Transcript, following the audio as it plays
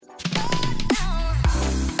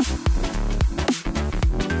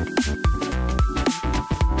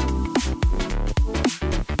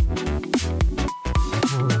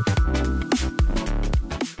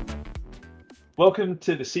Welcome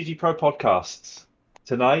to the CG Pro podcasts.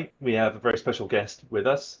 Tonight we have a very special guest with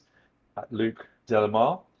us, Luke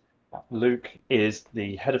Delamar. Luke is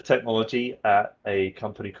the head of technology at a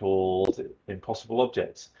company called Impossible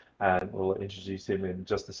Objects, and we'll introduce him in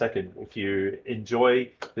just a second. If you enjoy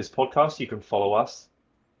this podcast, you can follow us,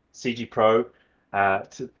 CG Pro,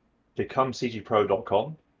 at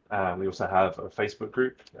becomecgpro.com. We also have a Facebook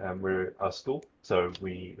group, and we're a school. So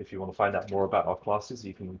if you want to find out more about our classes,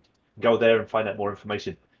 you can go there and find out more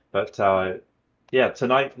information. But yeah,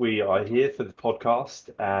 tonight we are here for the podcast,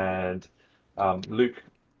 and Luke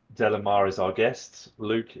Delamar is our guest.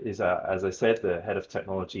 Luke is, as I said, the head of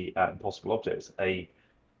technology at Impossible Objects, a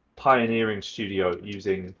pioneering studio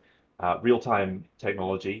using real-time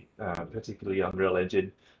technology, particularly Unreal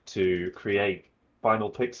Engine, to create final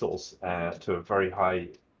pixels to a very high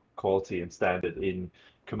quality and standard in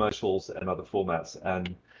commercials and other formats.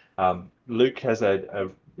 And Luke has a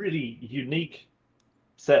really unique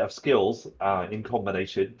set of skills in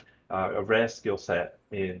combination, a rare skill set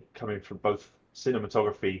in coming from both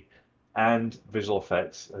cinematography and visual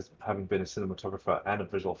effects, as having been a cinematographer and a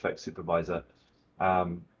visual effects supervisor.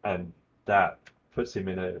 And that puts him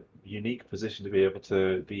in a unique position to be able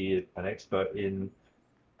to be an expert in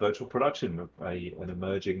virtual production, an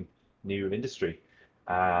emerging new industry.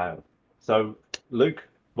 So, Luke,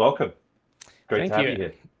 welcome. Great to Thank have you you.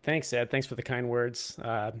 here. Thanks, Ed. Thanks for the kind words.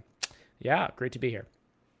 Yeah, great to be here.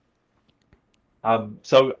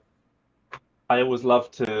 So I always love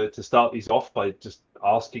to start these off by just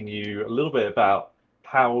asking you a little bit about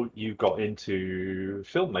how you got into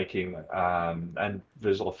filmmaking and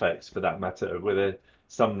visual effects for that matter. Were there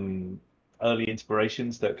some early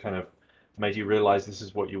inspirations that kind of made you realize this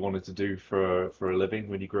is what you wanted to do for a living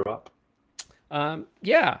when you grew up?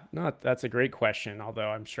 Yeah, no, that's a great question. Although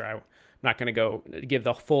I'm sure I'm not going to go give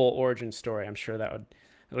the full origin story. I'm sure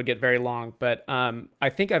it'll get very long. But I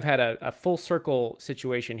think I've had a full circle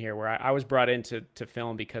situation here where I was brought into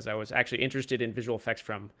film because I was actually interested in visual effects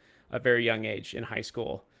from a very young age in high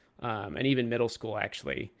school and even middle school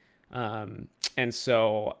actually. And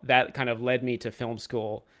so that kind of led me to film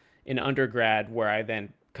school in undergrad, where I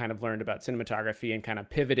then kind of learned about cinematography and kind of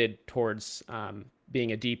pivoted towards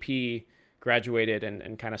being a DP, graduated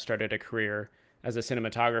and kind of started a career as a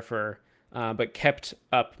cinematographer, but kept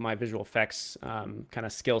up my visual effects kind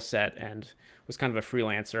of skill set and was kind of a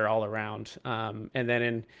freelancer all around. And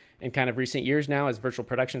then in kind of recent years now, as virtual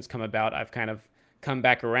productions come about, I've kind of come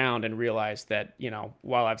back around and realized that,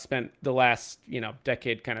 while I've spent the last,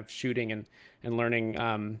 decade kind of shooting and learning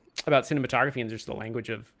about cinematography and just the language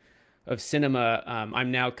of cinema, I'm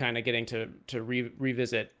now kind of getting to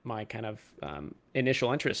revisit my kind of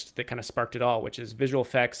initial interest that kind of sparked it all, which is visual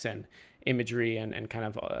effects and imagery and kind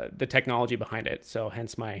of the technology behind it. So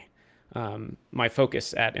hence my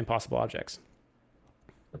focus at Impossible Objects.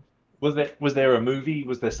 Was there a movie?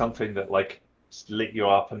 Was there something that like lit you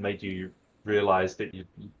up and made you realize that you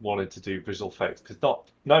wanted to do visual effects? Because not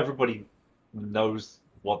everybody knows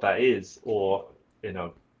what that is, or you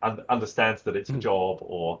know understands that it's a Mhm. job,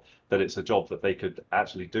 or that it's a job that they could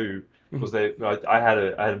actually do. Was Mhm. there? I had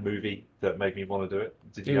a movie that made me want to do it.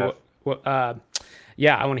 Did you Ooh, have?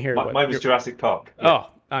 yeah, I want to hear what Mine was your. Jurassic Park. Yeah,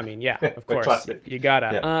 Oh, I mean, yeah, of the course, classic. you gotta.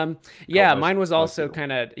 Yeah, got Yeah, mine was most also people.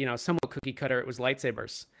 kind of somewhat cookie cutter. It was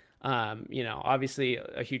lightsabers. Obviously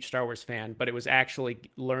a huge Star Wars fan, but it was actually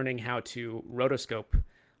learning how to rotoscope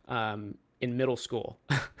in middle school.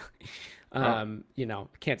 Oh,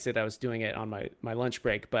 Can't say that I was doing it on my lunch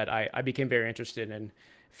break, but I became very interested in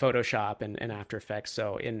Photoshop and After Effects.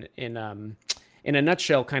 So in a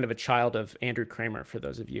nutshell, kind of a child of Andrew Kramer, for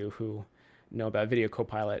those of you who know about Video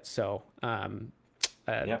Copilot. So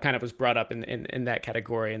yeah. kind of was brought up in that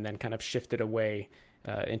category and then kind of shifted away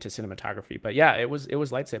into cinematography. But yeah, it was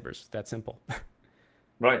lightsabers. That simple.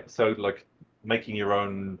 Right. So like making your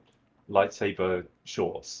own lightsaber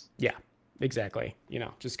shorts. Yeah, exactly.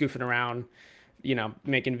 Just goofing around,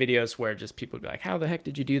 making videos where just people would be like, "How the heck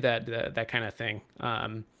did you do that?" That kind of thing.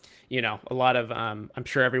 A lot of I'm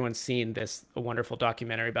sure everyone's seen this a wonderful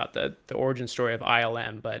documentary about the origin story of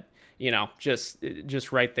ILM, but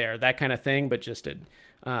just right there, that kind of thing, but just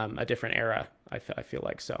a different era. I feel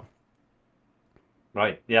like so.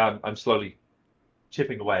 Right. Yeah, I'm slowly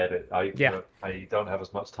chipping away at it. Yeah. I don't have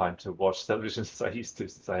as much time to watch television as I used to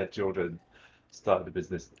since I had children, started the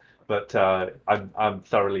business. But I'm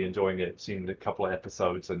thoroughly enjoying it. Seen a couple of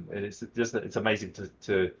episodes, and it's amazing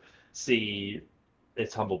to see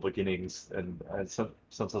its humble beginnings. And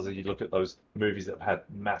sometimes you look at those movies that have had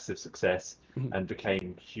massive success Mhm. and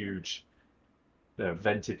became huge,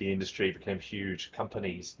 vented the industry, became huge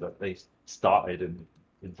companies, that they started in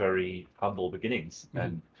very humble beginnings Mhm.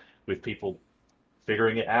 and with people.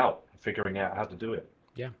 figuring out how to do it.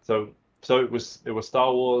 Yeah. So it was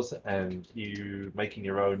Star Wars and you making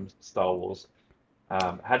your own Star Wars.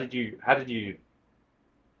 How did you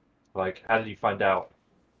find out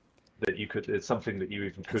that it's something that you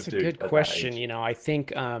even That's could a do good at that question. age? You know, I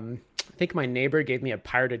think my neighbor gave me a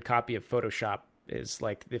pirated copy of Photoshop. Is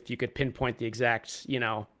like if you could pinpoint the exact,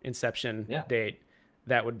 inception Yeah. date,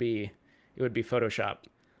 that would be it would be Photoshop.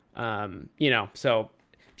 So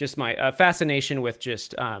just my fascination with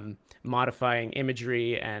just modifying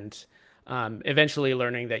imagery and eventually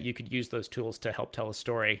learning that you could use those tools to help tell a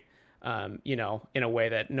story. In a way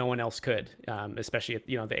that no one else could, especially at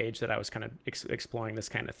the age that I was kind of exploring this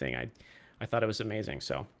kind of thing. I thought it was amazing.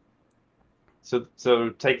 So So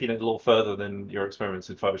taking it a little further than your experiments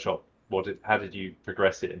in Photoshop, how did you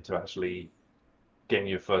progress it into actually getting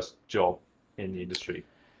your first job in the industry?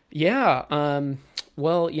 yeah,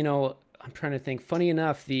 well, I'm trying to think. Funny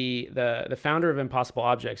enough, the founder of Impossible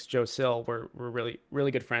Objects, Joe Sill, were really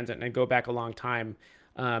really good friends and go back a long time.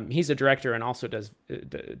 He's a director and also does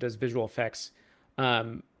visual effects.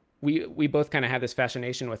 Um, we both kind of had this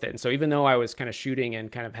fascination with it, and so even though I was kind of shooting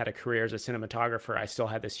and kind of had a career as a cinematographer, I still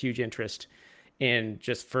had this huge interest in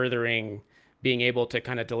just furthering being able to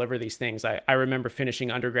kind of deliver these things. I remember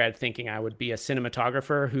finishing undergrad thinking I would be a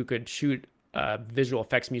cinematographer who could shoot a visual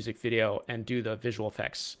effects music video and do the visual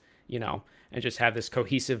effects, and just have this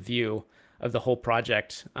cohesive view of the whole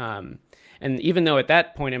project. And even though at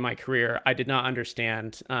that point in my career, I did not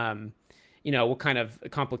understand, what kind of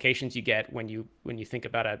complications you get when you think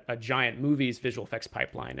about a giant movie's visual effects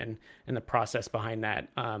pipeline and the process behind that.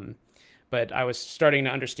 But I was starting to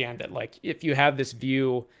understand that, like, if you have this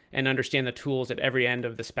view and understand the tools at every end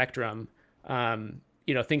of the spectrum,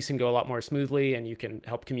 things can go a lot more smoothly, and you can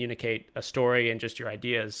help communicate a story and just your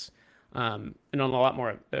ideas in a lot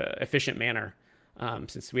more efficient manner.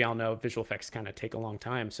 Since we all know visual effects kind of take a long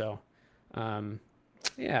time, so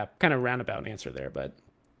yeah, kind of roundabout answer there, but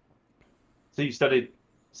So you studied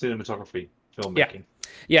cinematography, yeah, filmmaking.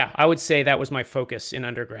 yeah, I would say that was my focus in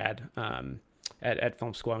undergrad at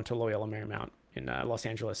film school. I went to Loyola Marymount in Los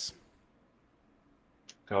Angeles.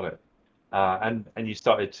 Got it. And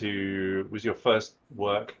was your first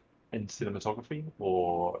work in cinematography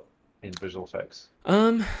or in visual effects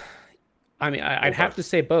Um, I mean, I'd or have to both?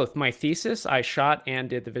 say both. My thesis, I shot and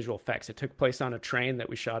did the visual effects. It took place on a train that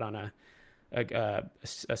we shot on a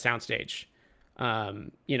soundstage.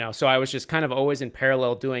 So I was just kind of always in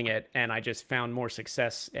parallel doing it, and I just found more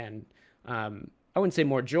success and I wouldn't say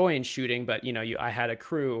more joy in shooting, but I had a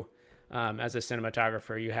crew. As a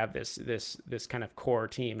cinematographer, you have this kind of core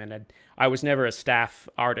team, and I was never a staff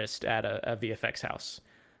artist at a VFX house.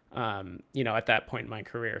 At that point in my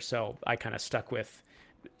career, so I kind of stuck with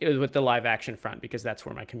the live action front because that's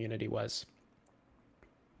where my community was.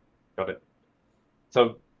 Got it.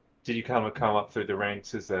 So did you kind of come up through the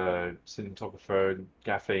ranks as a cinematographer,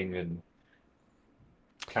 gaffing and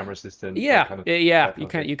camera assistant, Yeah, yeah, that kind of thing?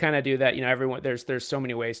 you kind of do that. Everyone there's so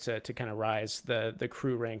many ways to kind of rise the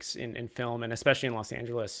crew ranks in film and especially in Los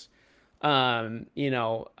Angeles. Um, you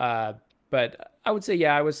know, uh, but I would say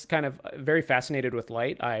yeah, I was kind of very fascinated with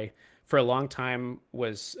light. I for a long time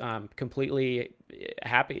was completely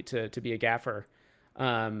happy to be a gaffer.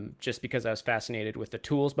 Just because I was fascinated with the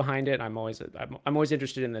tools behind it. I'm always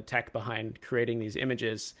interested in the tech behind creating these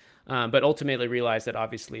images, but ultimately realized that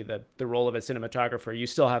obviously the role of a cinematographer, you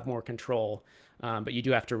still have more control, but you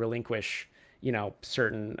do have to relinquish,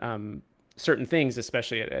 certain things,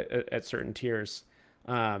 especially at certain tiers.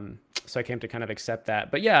 So I came to kind of accept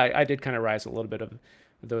that. But yeah, I did kind of rise a little bit of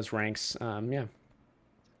those ranks. Yeah.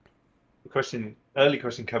 Early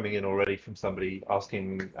question coming in already from somebody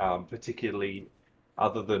asking, particularly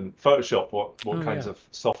other than Photoshop, what Oh kinds yeah. of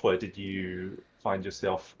software did you find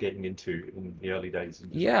yourself getting into in the early days in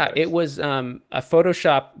visual Yeah, it effects? was a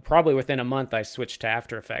Photoshop. Probably within a month, I switched to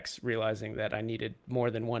After Effects, realizing that I needed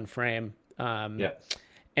more than one frame. Yeah,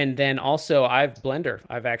 And then also, I've used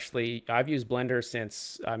Blender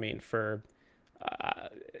since for uh,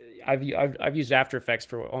 I've used After Effects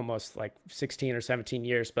for almost like 16 or 17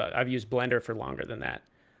 years, but I've used Blender for longer than that.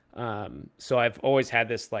 So I've always had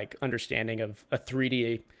this like understanding of a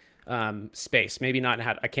 3D space. Maybe not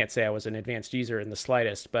how I can't say I was an advanced user in the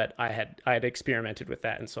slightest, but I had experimented with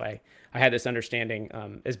that, and so I had this understanding,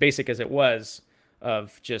 as basic as it was,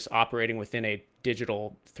 of just operating within a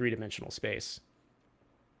digital three-dimensional space.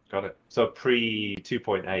 got it. So pre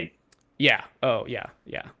 2.8, Yeah. Oh yeah.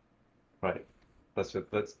 Yeah. right?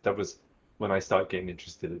 That was when I started getting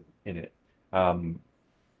interested in it. Um,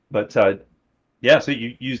 but yeah, so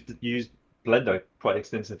you used Blender quite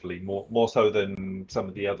extensively, more so than some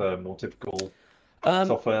of the other more typical Um,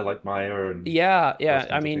 software like Maya and Yeah, those yeah. I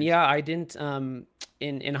kinds of mean, things? yeah, I didn't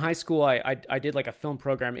in high school I did like a film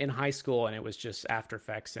program in high school and it was just After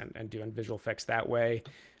Effects and doing visual effects that way.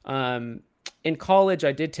 Um in college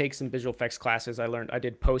I did take some visual effects classes. I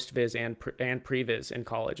did post viz and previs in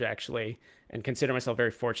college actually, and consider myself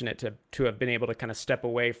very fortunate to have been able to kind of step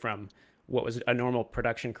away from what was a normal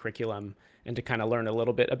production curriculum and to kind of learn a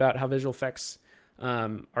little bit about how visual effects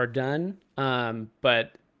are done.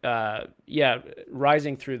 But yeah,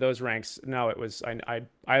 rising through those ranks, no, it was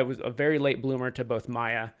I was a very late bloomer to both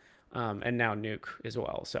Maya and now Nuke as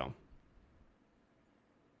well. So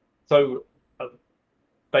So,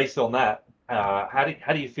 based on that, how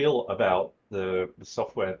do you feel about the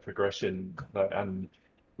software progression and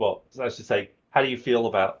well, I should say, how do you feel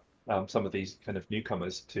about some of these kind of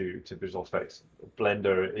newcomers to visual effects?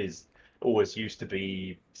 Blender is always used to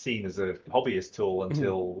be seen as a hobbyist tool mhm,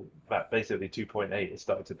 until about basically 2.8 it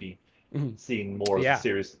started to be mhm. seen more as a Yeah,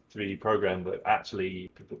 serious 3D program that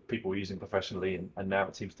actually people were using professionally, and now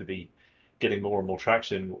it seems to be getting more and more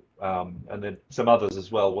traction. And then some others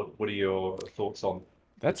as well. What are your thoughts on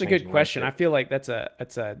the that's a good changing question. I landscape? feel like that's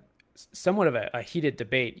a somewhat of a heated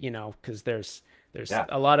debate, because there's Yeah,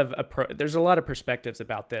 a lot of there's a lot of perspectives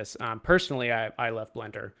about this. Personally, I love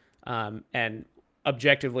Blender, and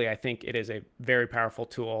objectively, I think it is a very powerful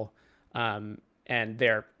tool. And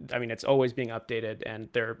I mean, it's always being updated, and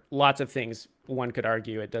there are lots of things one could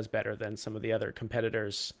argue it does better than some of the other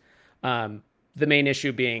competitors. Um, the main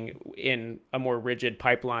issue being in a more rigid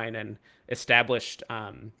pipeline and established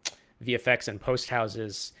VFX and post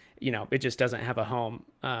houses, it just doesn't have a home.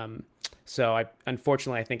 So I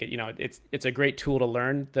unfortunately I think it's a great tool to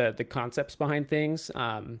learn the concepts behind things.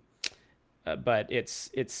 But it's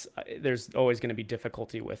there's always going to be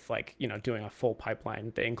difficulty with like doing a full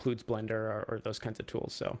pipeline that includes Blender or those kinds of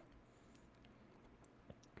tools. So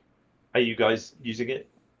are you guys using it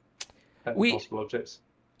at we Impossible Objects?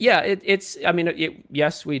 yeah it's I mean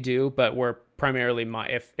yes we do, but we're primarily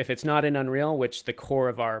if it's not in Unreal, which the core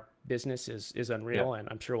of our business is Yeah, Unreal, and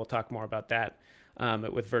I'm sure we'll talk more about that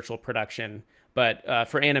with virtual production. But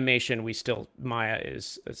for animation, we still Maya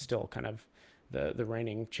is still kind of the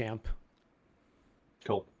reigning champ.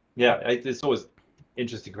 cool. Yeah, it's always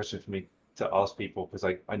interesting question for me to ask people because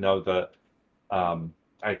I know that um,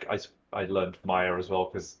 I learned Maya as well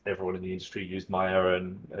because everyone in the industry used Maya,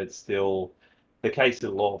 and it's still the case that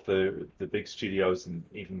a lot of the big studios and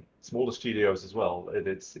even smaller studios as well.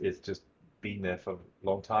 It's just been there for a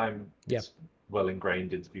long time. Yeah, It's well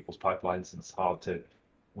ingrained into people's pipelines, and it's hard to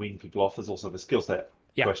wean people off. There's also the skill set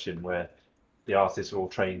yeah, question where the artists are all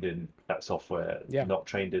trained in that software, yeah. not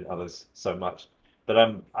trained in others so much. But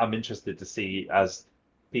I'm interested to see as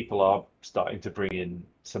people are starting to bring in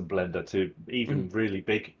some Blender to Mhm. even really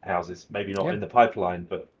big houses, maybe not Yeah. in the pipeline,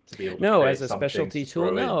 but to be able to No, as create a some things specialty to tool,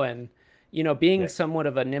 throw in. no. And, being Yeah, somewhat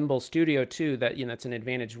of a nimble studio too, that, it's an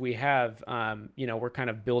advantage we have. We're kind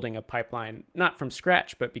of building a pipeline, not from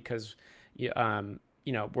scratch, but because,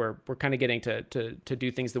 we're kind of getting to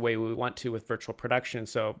do things the way we want to with virtual production.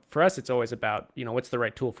 So for us, it's always about, what's the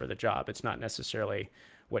right tool for the job. It's not necessarily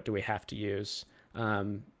what do we have to use,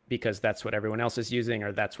 because that's what everyone else is using,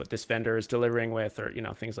 or that's what this vendor is delivering with, or,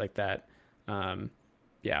 things like that. Um,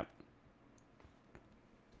 yeah.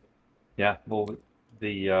 yeah. Well,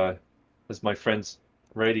 the as my friend's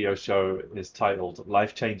radio show is titled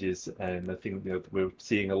 "Life Changes," and I think we're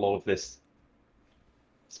seeing a lot of this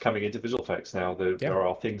it's coming into visual effects now. Yeah. There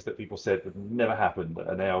are things that people said would never happen that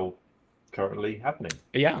are now currently happening.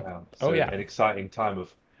 Yeah. Oh, So yeah. an exciting time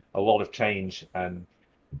of a lot of change, and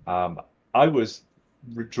um, I was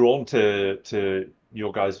drawn to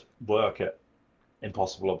your guys' work at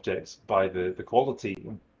Impossible Objects by the quality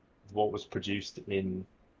of what was produced in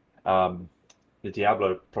um, the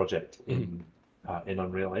Diablo project Mhm. in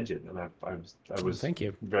Unreal Engine, and I Well, was thank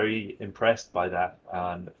you. very impressed by that,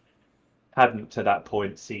 and hadn't to that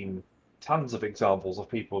point seen tons of examples of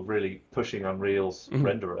people really pushing Unreal's Mhm.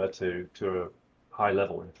 renderer to a high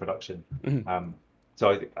level in production. Mhm. Um,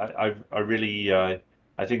 so I really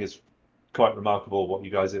I think it's quite remarkable what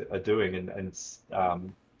you guys are doing and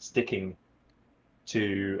sticking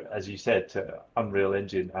to, as you said, to Unreal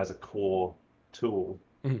Engine as a core tool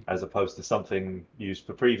Mhm. as opposed to something used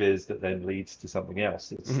for previs that then leads to something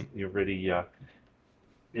else. Mhm. You're really I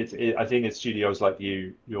think it's studios like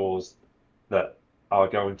yours that are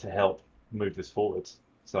going to help move this forwards.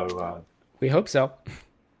 So We hope so.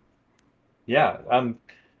 yeah,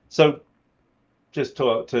 so just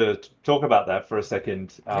to talk about that for a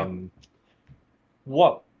second, Yeah.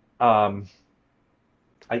 what um,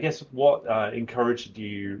 I guess what encouraged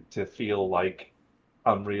you to feel like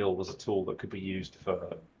Unreal was a tool that could be used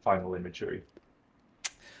for final imagery?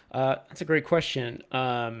 That's a great question.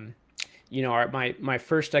 My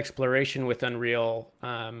first exploration with Unreal,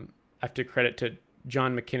 I have to credit to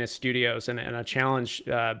John McInnes Studios and a challenge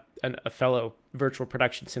a fellow virtual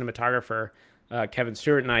production cinematographer, Kevin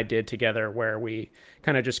Stewart, and I did together, where we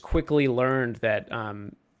kind of just quickly learned that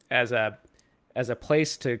as a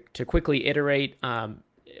place to quickly iterate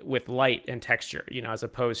with light and texture, as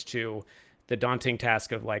opposed to the daunting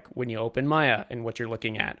task of like when you open Maya and what you're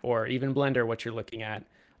looking at, or even Blender, what you're looking at.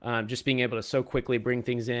 Just being able to so quickly bring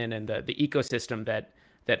things in, and the ecosystem that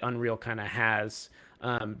Unreal kind of has,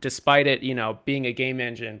 despite it, being a game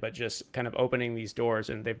engine, but just kind of opening these doors.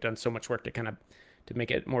 And they've done so much work to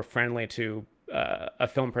make it more friendly to a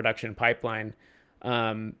film production pipeline.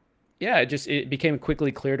 Yeah, it became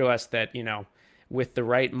quickly clear to us that, with the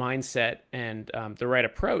right mindset and the right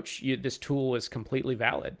approach, this tool is completely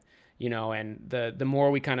valid. And the more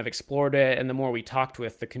we kind of explored it, and the more we talked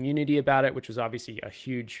with the community about it, which was obviously a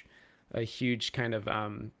huge kind of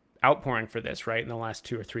outpouring for this, right, in the last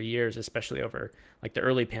 2 or 3 years, especially over like the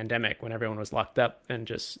early pandemic, when everyone was locked up and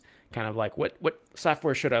just kind of like, what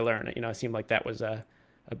software should I learn? It seemed like that was a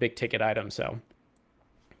big ticket item. So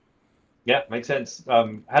Yeah, makes sense.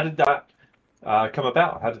 How did that come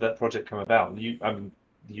about? How did that project come about?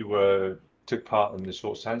 You were took part in the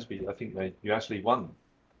Short Sandspeed. I think you actually won,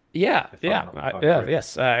 yeah, if yeah, if I'm yeah, correct.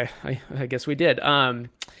 yes, I guess we did.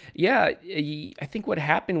 Yeah, I think what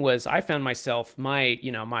happened was I found myself, like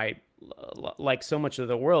so much of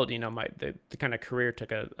the world, the kind of career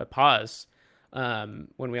took a pause when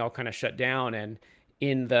we all kind of shut down, and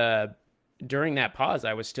in the during that pause,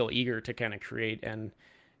 I was still eager to kind of create and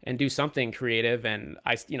do something creative, and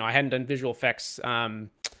I hadn't done visual effects.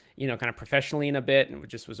 Kind of professionally in a bit, and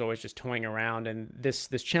just was always just toying around. And this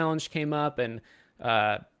challenge came up, and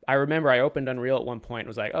I remember I opened Unreal at one point and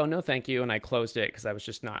was like, oh, no, thank you. And I closed it because I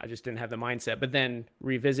just didn't have the mindset, but then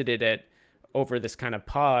revisited it over this kind of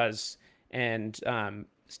pause, and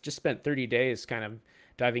just spent 30 days kind of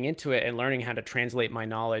diving into it and learning how to translate my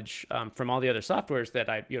knowledge from all the other softwares that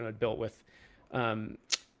I, had built um,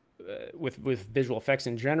 with visual effects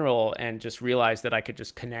in general, and just realized that I could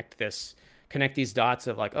just connect these dots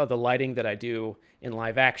of like, oh, the lighting that I do in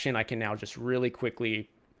live action, I can now just really quickly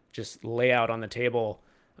just lay out on the table,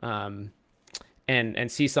 um,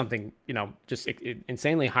 and see something, just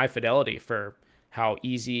insanely high fidelity for how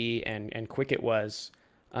easy and quick it was,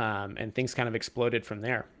 and things kind of exploded from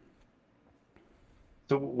there.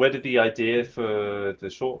 So where did the idea for the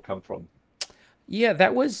short come from? Yeah,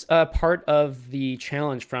 that was part of the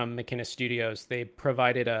challenge from McKinnis Studios. They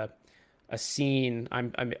provided a scene.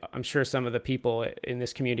 I'm sure some of the people in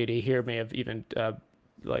this community here may have even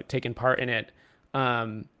like taken part in it.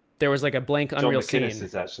 There was like a blank John Unreal McInnes scene.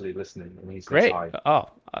 is actually listening, and he says Great. hi. Oh,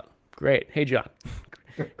 great. Hey, John.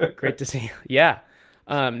 Great to see you. Yeah.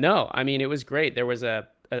 No, I mean, it was great. There was I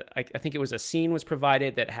think it was a scene was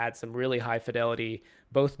provided that had some really high fidelity,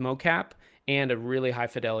 both mocap and a really high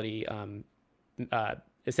fidelity,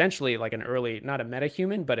 essentially like an early, not a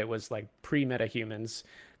metahuman, but it was like pre-metahumans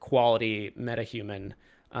quality metahuman,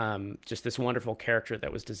 just this wonderful character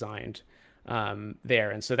that was designed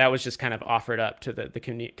there. And so that was just kind of offered up to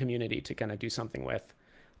the community to kind of do something with.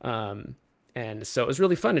 Um, and so it was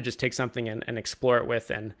really fun to just take something and explore it with.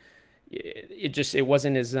 And it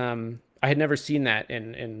wasn't as, I had never seen that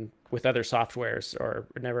in with other softwares, or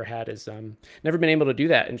never been able to do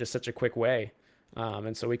that in just such a quick way.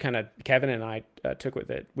 And so Kevin and I took with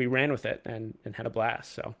it. We ran with it and had a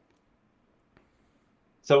blast. So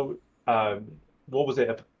So, what was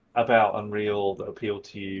it about Unreal that appealed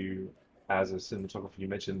to you as a cinematographer? You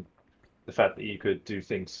mentioned the fact that you could do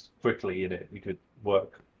things quickly in it. You could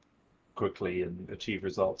work quickly and achieve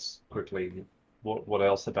results quickly. What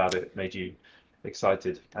else about it made you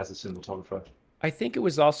excited as a cinematographer? I think it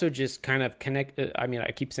was also just kind of I mean,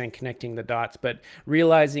 I keep saying connecting the dots, but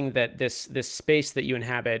realizing that this space that you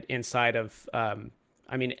inhabit inside of,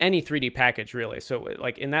 I mean, any 3D package really. So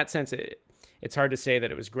like in that sense, it's hard to say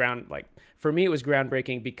that it was like for me, it was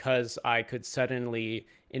groundbreaking because I could suddenly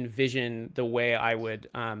envision the way I would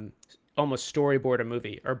almost storyboard a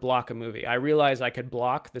movie or block a movie. I realized I could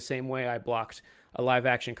block the same way I blocked a live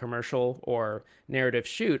action commercial or narrative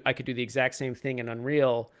shoot. I could do the exact same thing in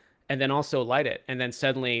Unreal, and then also light it. And then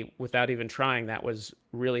suddenly, without even trying, that was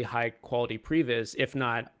really high quality previs, if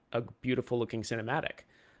not a beautiful looking cinematic.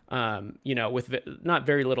 With not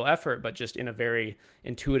very little effort, but just in a very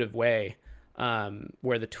intuitive way,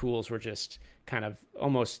 where the tools were just kind of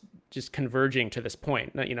almost just converging to this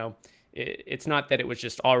point. It's not that it was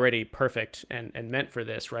just already perfect and meant for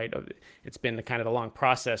this, right? It's been the kind of a long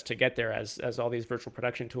process to get there as all these virtual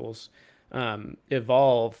production tools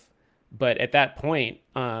evolve. But at that point,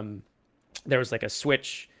 there was like a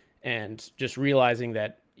switch, and just realizing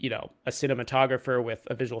that a cinematographer with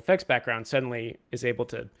a visual effects background suddenly is able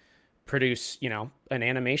to produce an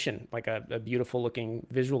animation, like a beautiful looking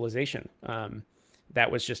visualization. That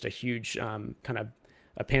was just a huge kind of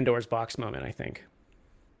a Pandora's box moment, I think.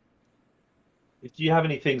 Do you have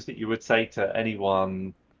any things that you would say to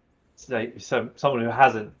anyone, say someone who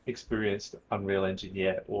hasn't experienced Unreal Engine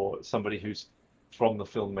yet, or somebody who's from the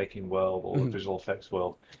filmmaking world or the Mhm. visual effects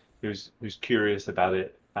world, who's curious about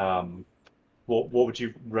it? What would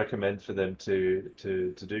you recommend for them to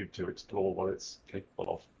do to explore what it's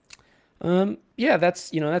capable of? Yeah,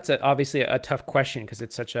 that's obviously a tough question because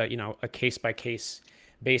it's such a case by case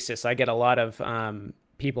basis. I get a lot of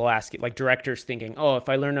people asking, like directors thinking, "Oh, if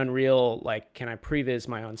I learn Unreal, like, can I previs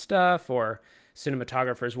my own stuff?" Or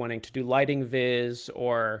cinematographers wanting to do lighting viz,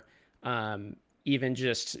 or even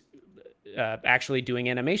just actually doing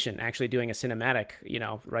animation, actually doing a cinematic.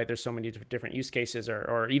 Right? There's so many different use cases,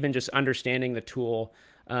 or even just understanding the tool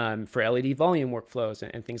for LED volume workflows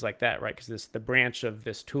and things like that, right? Because the branch of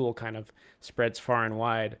this tool kind of spreads far and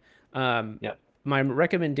wide. Um, Yeah, my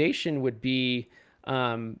recommendation would be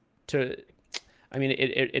to, I mean,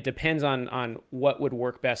 it depends on what would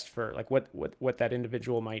work best for like what that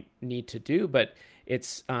individual might need to do, but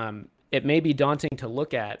it may be daunting to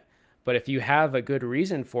look at, but if you have a good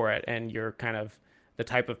reason for it and you're kind of the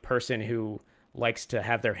type of person who likes to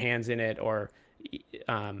have their hands in it, or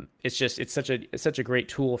it's such a great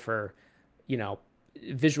tool for you know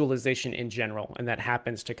visualization in general, and that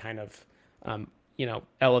happens to kind of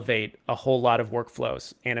elevate a whole lot of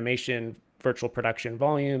workflows, animation, virtual production,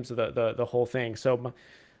 volumes, the whole thing. So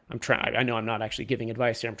I'm trying. I know I'm not actually giving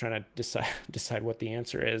advice here. I'm trying to decide what the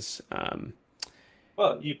answer is.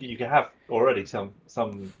 well, you can have already some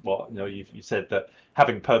well, you said that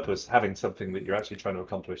having purpose, having something that you're actually trying to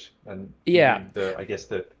accomplish, and Yeah, I guess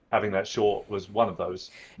that having that short was one of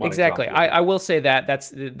those, one exactly. example of I it. will say that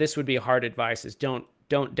this would be hard advice: is don't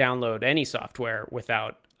download any software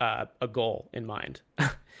without a goal in mind.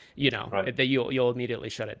 Right. That you'll immediately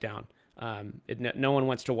shut it down. No one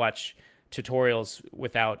wants to watch tutorials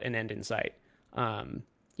without an end in sight. Um,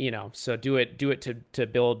 so do it to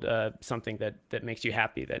build something that makes you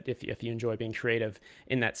happy. That if you enjoy being creative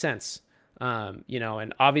in that sense.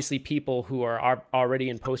 And obviously people who are already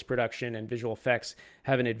in post production and visual effects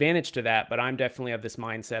have an advantage to that. But I'm definitely of this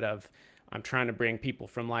mindset of I'm trying to bring people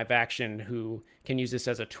from live action who can use this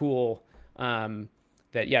as a tool.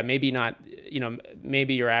 That yeah, maybe not,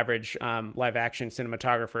 maybe your average live action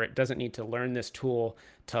cinematographer, it doesn't need to learn this tool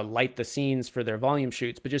to light the scenes for their volume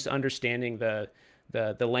shoots, but just understanding the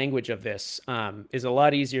language of this is a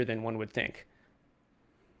lot easier than one would think.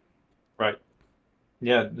 Right.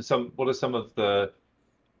 Yeah. What are some of the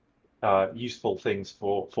useful things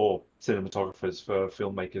for cinematographers, for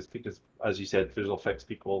filmmakers? Because as you said, visual effects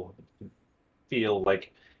people feel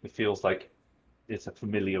like it feels like it's a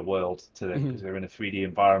familiar world to them Mm-hmm. because they're in a 3D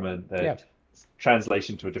environment. Yeah,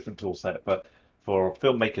 Translation to a different tool set, but for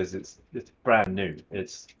filmmakers, it's brand new.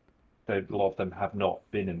 A lot of them have not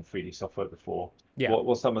been in 3D software before. yeah.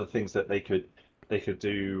 What some of the things that they could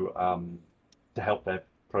do to help their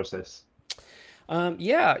process?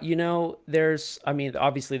 Yeah, I mean,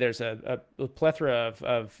 obviously there's a plethora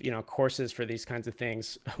of courses for these kinds of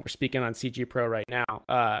things. We're speaking on CG Pro right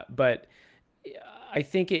now, but I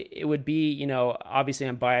think it would be, obviously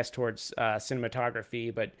I'm biased towards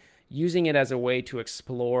cinematography, but using it as a way to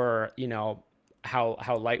explore,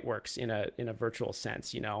 how light works in a virtual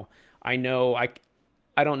sense. I know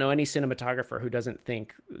I don't know any cinematographer who doesn't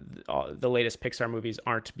think the latest Pixar movies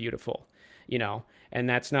aren't beautiful, and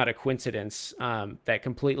that's not a coincidence. That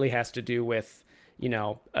completely has to do with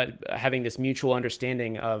having this mutual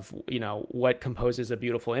understanding of what composes a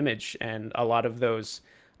beautiful image, and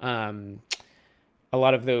um, a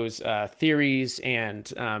lot of those theories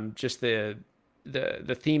and just the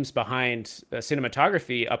themes behind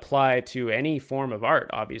cinematography apply to any form of art,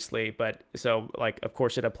 obviously. But so, like, of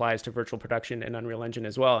course, it applies to virtual production and Unreal Engine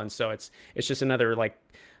as well. And so it's just another like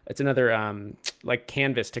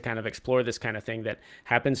canvas to kind of explore this kind of thing that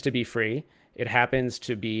happens to be free. It happens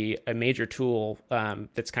to be a major tool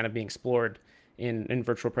that's kind of being explored in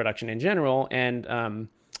virtual production in general, and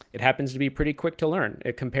it happens to be pretty quick to learn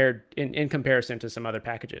compared in comparison to some other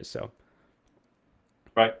packages. So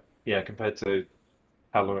Right. Yeah, compared to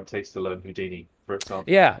how long it takes to learn Houdini, for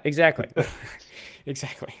example. yeah, exactly.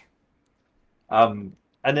 Exactly. Um,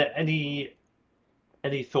 and any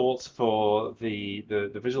thoughts for the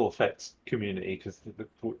visual effects community? Because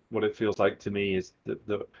what it feels like to me is that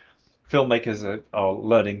the filmmakers are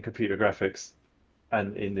learning computer graphics,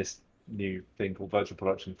 and in this new thing called virtual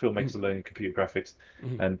production. Filmmakers are learning computer graphics,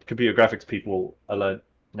 Mhm. and computer graphics people are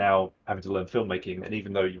now having to learn filmmaking. And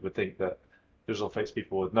even though you would think that visual effects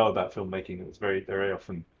people would know about filmmaking, it's very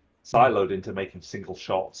often Mhm. siloed into making single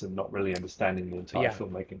shots and not really understanding the entire Yeah.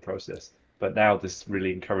 filmmaking process. But now this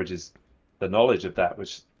really encourages the knowledge of that,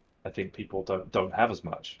 which I think people don't have as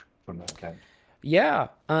much from that camp. Yeah.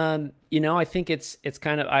 I think it's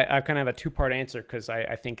kind of I kind of have a two-part answer because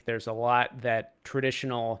I think there's a lot that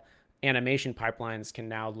traditional animation pipelines can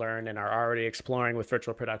now learn and are already exploring with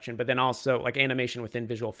virtual production, but then also like animation within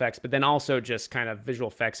visual effects, but then also just kind of visual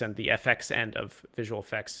effects and the FX end of visual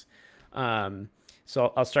effects. Um,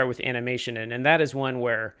 so I'll start with animation, and that is one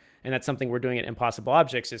where, and that's something we're doing at Impossible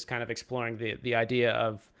Objects, is kind of exploring the idea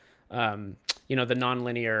of um, the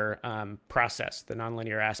nonlinear process, the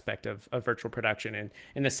nonlinear aspect of virtual production, and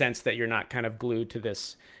in the sense that you're not kind of glued to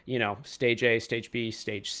this, stage A, stage B,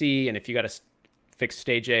 stage C, and if you got to fix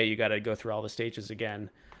stage A, you got to go through all the stages again.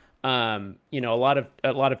 A lot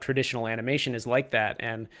of traditional animation is like that,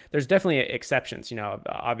 and there's definitely exceptions.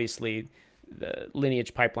 Obviously, the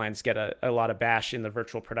lineage pipelines get a lot of bash in the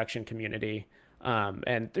virtual production community.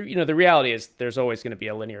 The reality is there's always going to be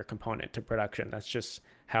a linear component to production. That's just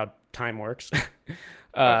how time works.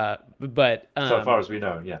 Right. But So far as we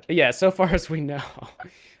know, yeah. yeah, so far as we know,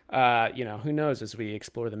 who knows as we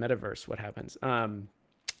explore the metaverse what happens.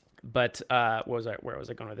 But where was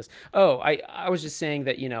I going with this? Oh, I was just saying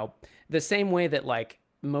that the same way that like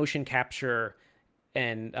motion capture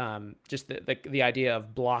and just the idea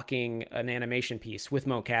of blocking an animation piece with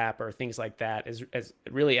mocap or things like that is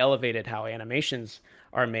really elevated how animations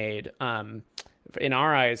are made. In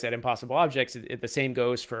our eyes at Impossible Objects, the same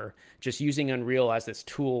goes for just using Unreal as this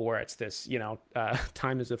tool where it's this,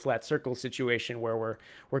 time is a flat circle situation where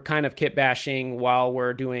we're kind of kit bashing while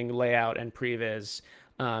we're doing layout and previs,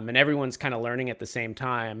 and everyone's kind of learning at the same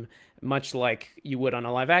time, much like you would on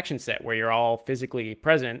a live action set where you're all physically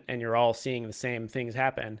present and you're all seeing the same things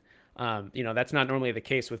happen. That's not normally the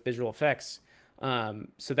case with visual effects.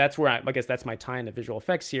 So that's where I guess that's my tie into visual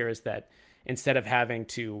effects here is that instead of having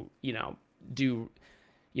to, do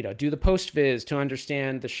do the post viz to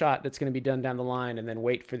understand the shot that's going to be done down the line and then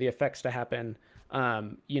wait for the effects to happen.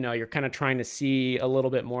 You're kind of trying to see a little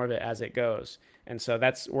bit more of it as it goes. And so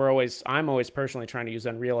I'm always personally trying to use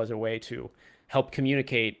Unreal as a way to help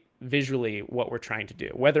communicate visually what we're trying to do,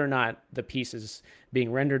 whether or not the piece is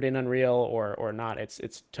being rendered in Unreal or not. It's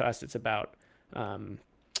to us, it's about,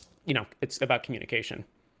 it's about communication.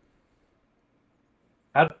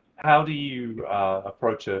 How do you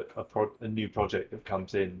approach a new project that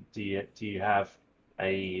comes in? Do you have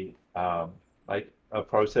a like a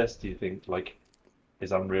process? Do you think like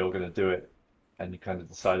is Unreal going to do it? And you kind of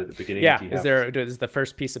decide at the beginning. Yeah. Do you Is have there, is the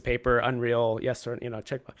first piece of paper Unreal? Yes. Or,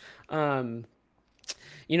 check. Um,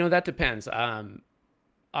 that depends. I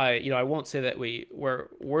won't say that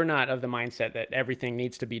we're not of the mindset that everything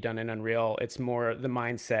needs to be done in Unreal. It's more the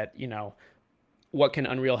mindset, what can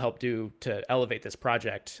Unreal help do to elevate this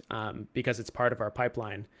project, because it's part of our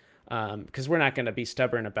pipeline. Because we're not going to be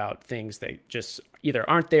stubborn about things that just either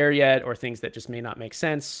aren't there yet or things that just may not make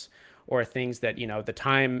sense or things that, the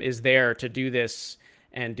time is there to do this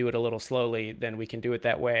and do it a little slowly, then we can do it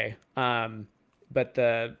that way. But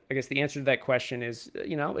I guess the answer to that question is,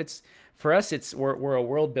 it's for us, we're a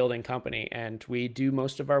world building company and we do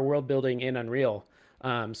most of our world building in Unreal.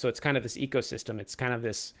 So it's kind of this ecosystem. It's kind of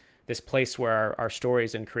this place where our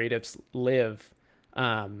stories and creatives live.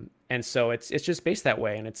 And so it's just based that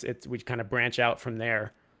way. And we kind of branch out from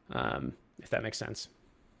there. If that makes sense.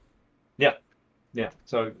 yeah, yeah.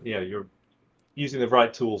 So yeah, you're using the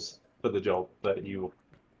right tools for the job, but you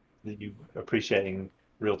appreciating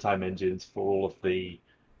real-time engines for all of the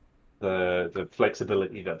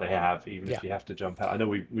flexibility that they have, even Yeah. if you have to jump out. I know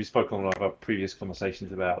we spoke on one of our previous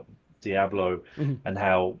conversations about Diablo Mhm. and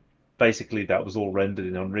how basically that was all rendered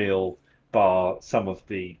in Unreal, bar some of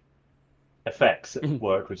the effects Mhm.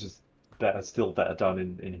 work, which is still better done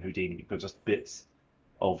in Houdini. You've got just bits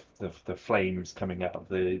of the flames coming out of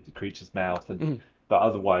the creature's mouth, and Mhm. but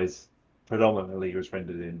otherwise, predominantly it was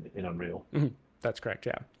rendered in Unreal, Mhm. That's correct.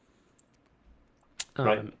 Yeah.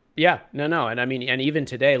 right? Yeah, no, and I mean, and even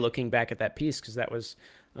today, looking back at that piece, because that was,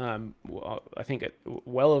 I think,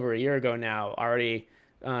 well over a year ago now, already,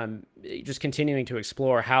 just continuing to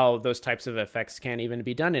explore how those types of effects can even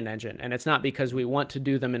be done in Engine, and it's not because we want to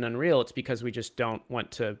do them in Unreal; it's because we just don't want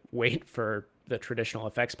to wait for the traditional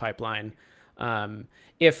effects pipeline.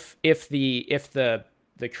 If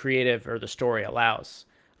the creative or the story allows.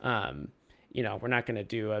 We're not going to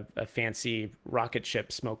do a fancy rocket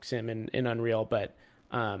ship smoke sim in Unreal, but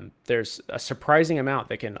There's a surprising amount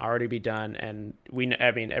that can already be done, and I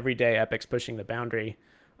mean, every day Epic's pushing the boundary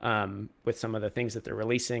with some of the things that they're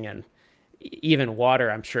releasing, and even water.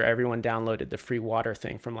 I'm sure everyone downloaded the free water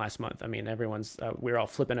thing from last month. I mean, we're all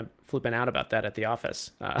flipping out about that at the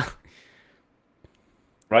office.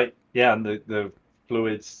 Right. Yeah, and the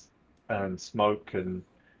fluids and smoke and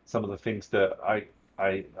some of the things that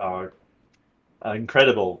I are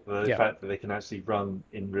incredible. The Yeah, fact that they can actually run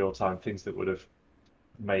in real time, things that would have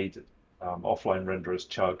made offline renderers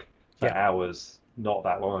chug for yeah. hours not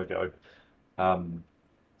that long ago. Um,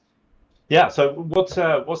 yeah. So what's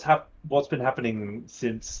been happening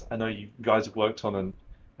since? I know you guys have worked on an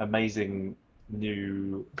amazing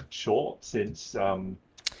new short since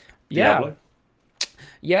Yeah, Diablo.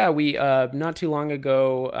 yeah, we not too long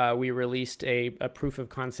ago we released a proof of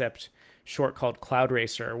concept short called Cloud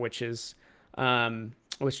Racer, which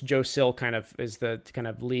Joe Sill kind of is the kind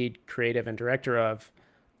of lead creative and director of.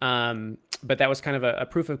 But that was kind of a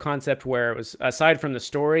proof of concept where it was, aside from the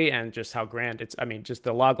story and just how grand it's. I mean, just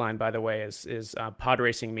the log line, by the way, is pod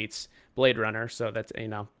racing meets Blade Runner. So that's,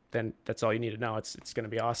 then that's all you need to know. It's going to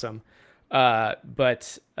be awesome.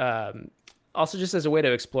 But also, just as a way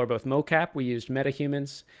to explore both mocap, we used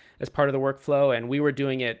metahumans as part of the workflow, and we were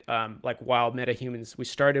doing it like while metahumans. We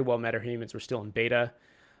started while metahumans were still in beta,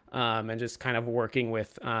 and just kind of working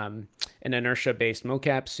with an inertia-based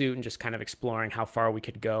mocap suit and just kind of exploring how far we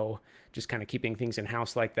could go, just kind of keeping things in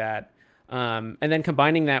house like that. And then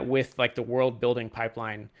combining that with like the world building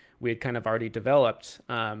pipeline we had kind of already developed,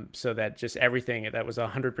 so that just everything that was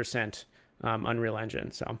 100% Unreal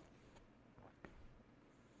Engine. So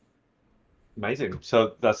Amazing.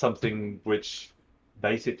 So that's something which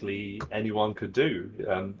basically anyone could do.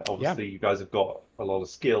 And yeah. obviously, you guys have got a lot of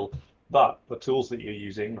skill, but the tools that you're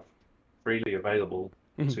using are freely available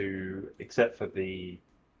Mhm. to, except for the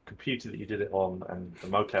computer that you did it on and the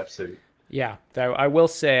mocap suit. Yeah, I will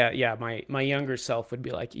say, yeah, my younger self would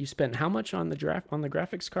be like, "You spent how much on the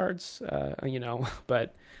graphics cards?"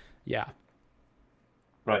 But yeah,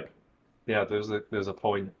 Right. Yeah, there's a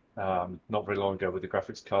point not very long ago where the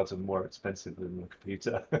graphics cards are more expensive than the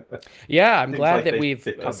computer. yeah, I'm Seems glad like that we've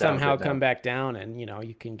they've come down a somehow bit come now. back down, and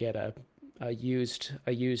you can get a used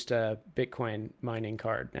Bitcoin mining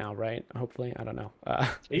card now, right? Hopefully, I don't know.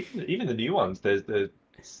 Even the new ones, there's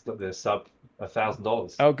sub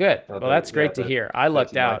 $1,000. Oh, good. Well, that's Yeah, great to the hear. I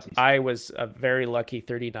lucked out. 3090s. I was a very lucky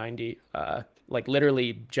 3090, like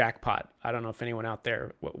literally jackpot. I don't know if anyone out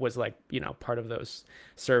there was like, part of those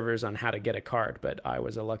servers on how to get a card, but I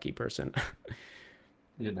was a lucky person.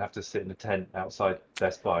 You didn't have to sit in a tent outside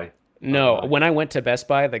Best Buy No, overnight. when I went to Best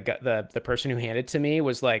Buy, the person who handed it to me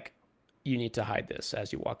was like, "You need to hide this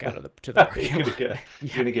as you walk out of the to the You're parking gonna lot." get Yeah,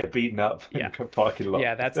 you're gonna get beaten up in yeah, the parking lot.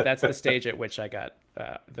 yeah. That's the stage at which I got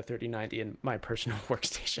the 3090 in my personal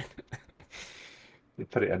workstation. You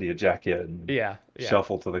put it under your jacket and Yeah, yeah,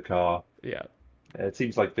 shuffle to the car. yeah. It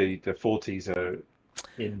seems like the 40s are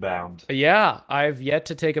inbound. Yeah, I've yet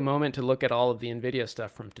to take a moment to look at all of the Nvidia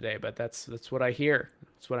stuff from today, but that's what I hear.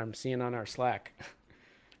 That's what I'm seeing on our Slack.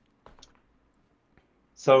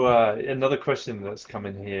 So another question that's come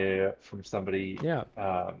in here from somebody Yeah,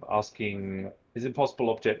 asking, is it possible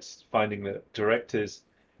objects finding that directors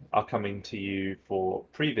are coming to you for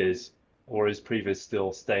previs, or is previs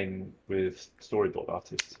still staying with storyboard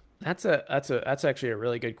artists? that's actually a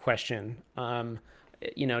really good question.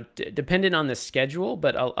 Dependent on the schedule,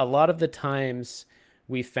 but a lot of the times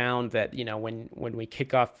we found that when we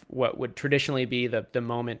kick off what would traditionally be the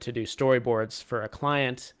moment to do storyboards for a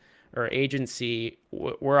client or agency,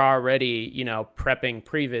 we're already prepping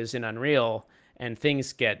previs in Unreal, and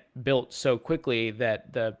things get built so quickly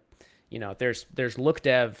that there's look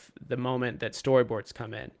dev the moment that storyboards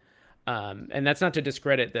come in. And that's not to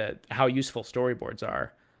discredit how useful storyboards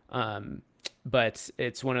are, um, but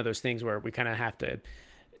it's one of those things where we kind of have to.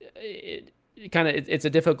 It's a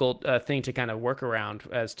difficult thing to kind of work around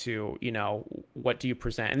as to what do you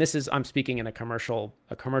present. And I'm speaking in a commercial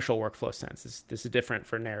workflow sense. This is different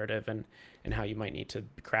for narrative and how you might need to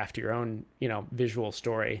craft your own visual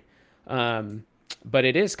story. But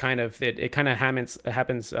it is it kind of happens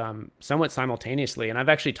somewhat simultaneously. And I've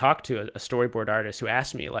actually talked to a storyboard artist who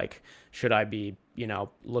asked me, like, should I be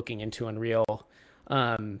looking into Unreal,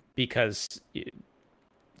 because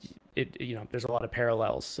there's a lot of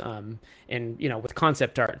parallels, and with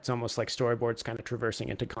concept art it's almost like storyboards kind of traversing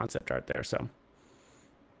into concept art there. So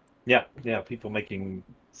Yeah, yeah, people making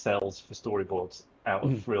cells for storyboards out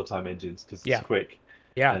mhm. of real-time engines because it's Yeah, quick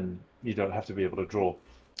yeah. and you don't have to be able to draw,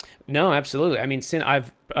 No, absolutely. I mean,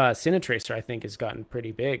 Cinetracer I think has gotten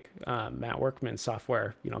pretty big. Matt Workman's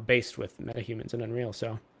software, based with metahumans and Unreal.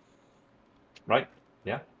 So right?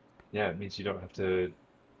 Yeah, yeah, it means you don't have to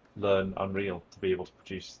learn Unreal to be able to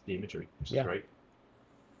produce the imagery, which is Yeah. great.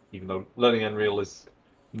 Even though learning Unreal is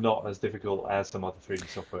not as difficult as some other 3D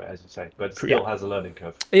software, as you say, but it Yeah. still has a learning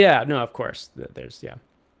curve. Yeah. No, of course. There's, yeah.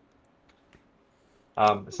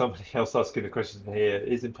 Somebody else asking a question here: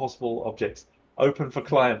 Is Impossible Objects open for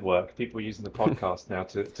client work? People using the podcast now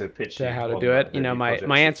to pitch To you how to on do it. You their know, new my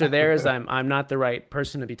projects. answer there is I'm not the right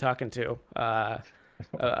person to be talking to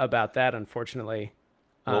about that, unfortunately.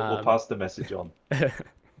 We'll Um, pass the message on.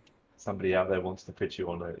 Somebody out there wants to pitch you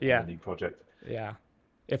on a yeah. new project. Yeah.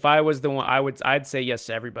 If I was the one, I'd say yes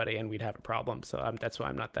to everybody, and we'd have a problem. So that's why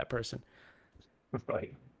I'm not that person.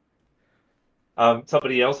 Right.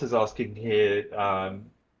 Somebody else is asking here,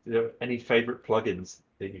 any favorite plugins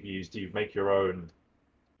that you've used? Do you make your own?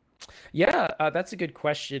 Yeah, that's a good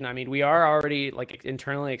question. I mean, we are already like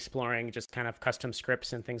internally exploring just kind of custom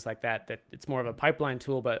scripts and things like that. That it's more of a pipeline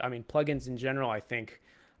tool, but I mean, plugins in general, I think,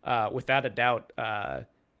 without a doubt,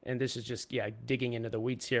 and this is just yeah digging into the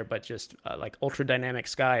weeds here, but just like Ultra Dynamic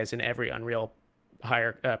Sky is in every Unreal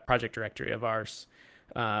higher project directory of ours.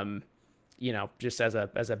 Um, you know, just as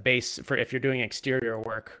a base for if you're doing exterior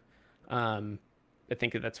work. Um, I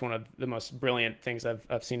think that's one of the most brilliant things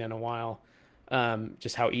I've seen in a while.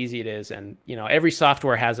 Just how easy it is, and you know, every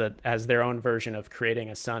software has their own version of creating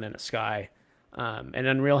a sun and a sky, and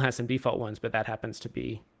Unreal has some default ones, but that happens to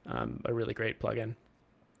be a really great plugin.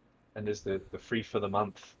 And there's the free for the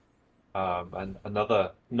month, and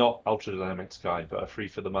another not Ultra Dynamic Sky, but a free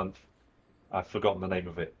for the month. I've forgotten the name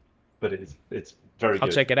of it, but it's very I'll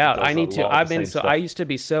good. check it It out. I does a need to. lot of the I've been same so I stuff. used to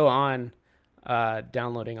be so on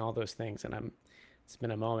downloading all those things, and I'm. It's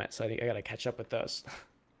been a moment, so I think I got to catch up with those.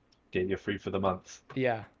 Get your free for the month,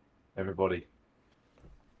 Yeah. everybody.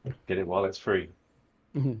 Get it while it's free.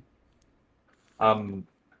 Mhm. Um,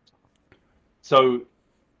 so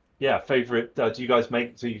yeah, favorite. Do you guys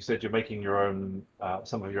make? So you said you're making your own,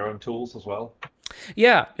 some of your own tools as well.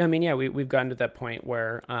 Yeah, I mean, yeah, we've gotten to that point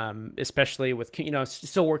where, especially with you know,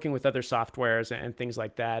 still working with other softwares and things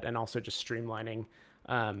like that, and also just streamlining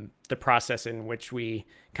the process in which we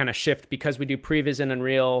kind of shift because we do previs in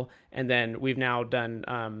Unreal, and then we've now done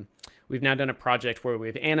a project where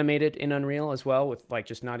we've animated in Unreal as well with like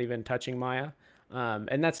just not even touching Maya.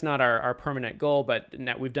 And that's not our permanent goal, but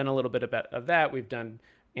now we've done a little bit of that. We've done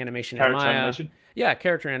animation in Character Maya. animation. Yeah,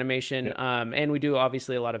 character animation, Yeah. and we do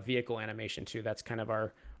obviously a lot of vehicle animation too. That's kind of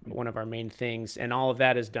our one of our main things, and all of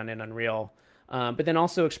that is done in Unreal. But then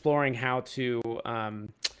also exploring how to,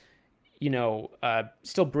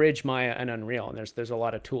 still bridge Maya and Unreal, and there's a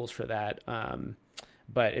lot of tools for that.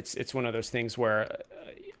 But it's one of those things where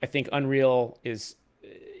I think Unreal is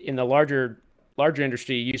in the larger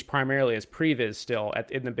industry used primarily as previs still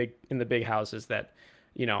in the big houses that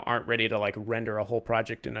you know aren't ready to like render a whole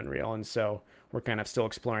project in Unreal, and so we're kind of still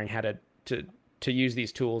exploring how to to use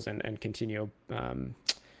these tools and continue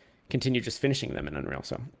just finishing them in Unreal.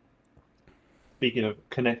 So Speaking of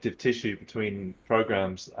connective tissue between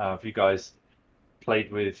programs, have you guys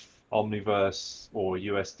played with Omniverse or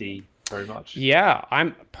USD very much? yeah,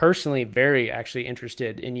 I'm personally very actually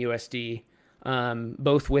interested in USD,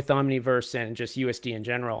 both with Omniverse and just USD in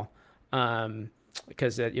general,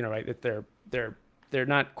 because you know right that they're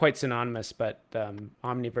not quite synonymous, but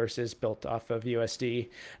Omniverse is built off of USD.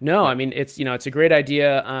 No, I Yeah. mean it's you know it's a great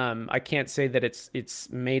idea. I can't say that it's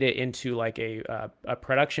made it into like a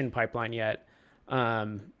production pipeline yet,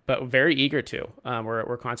 but very eager to.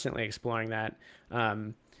 We're constantly exploring that.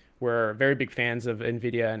 We're very big fans of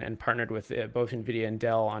NVIDIA and partnered with both NVIDIA and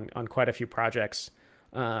Dell on quite a few projects.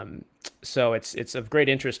 Um, so it's of great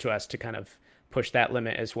interest to us to kind of push that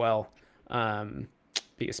limit as well.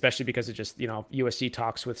 Especially because it just you know USD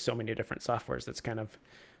talks with so many different softwares. That's kind of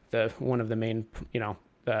the one of the main you know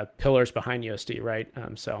pillars behind USD, right?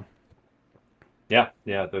 So Yeah,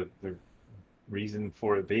 yeah. The reason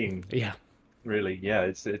for it being yeah, really, yeah,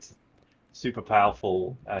 it's super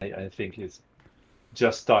powerful. I think is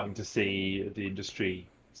just starting to see the industry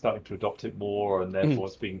starting to adopt it more, and Mhm. therefore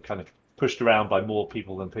it's being kind of pushed around by more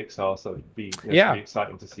people than Pixar. So it's Yeah, be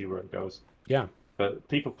exciting to see where it goes. yeah, But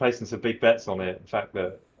people placing some big bets on it. In fact,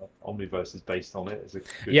 the Omniverse is based on it. Is a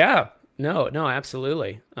good. yeah. No, no,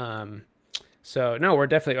 absolutely. So no, we're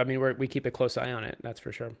definitely. I mean, we keep a close eye on it. That's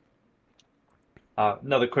for sure.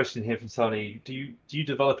 Another question here from Sony. Do you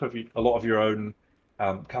develop a lot of your own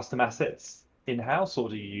custom assets in-house, or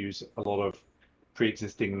do you use a lot of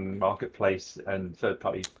pre-existing marketplace and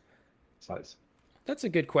third-party sites? That's a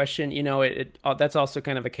good question. You know, that's also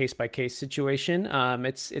kind of a case by case situation.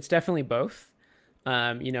 It's definitely both.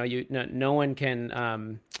 You know, no one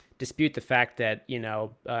can dispute the fact that you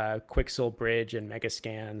know Quixel Bridge and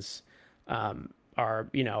Megascans are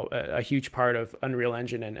a huge part of Unreal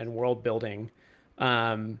Engine and world building.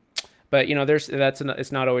 Um, but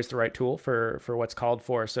it's not always the right tool for what's called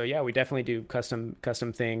for. So yeah, we definitely do custom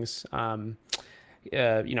things.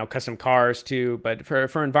 Custom cars too. But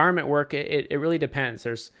for environment work, it really depends.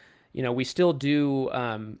 We still do,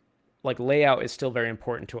 like layout is still very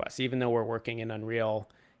important to us, even though we're working in Unreal.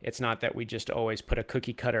 It's not that we just always put a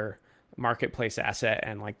cookie cutter marketplace asset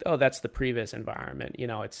and like, oh, that's the previous environment.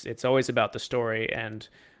 It's always about the story and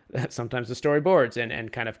sometimes the storyboards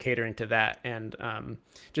and kind of catering to that and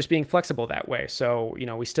just being flexible that way. So,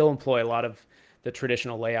 we still employ a lot of the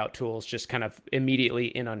traditional layout tools just kind of immediately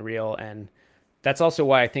in Unreal. And that's also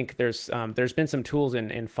why I think there's been some tools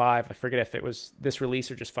in 5. I forget if it was this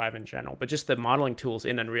release or just 5 in general, but just the modeling tools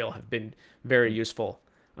in Unreal have been very useful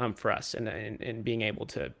for us and being able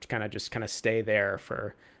to kind of stay there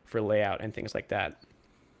for layout and things like that.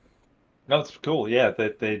 That's cool. Yeah,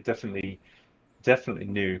 they definitely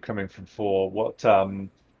new coming from 4. What can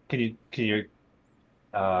you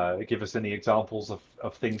give us any examples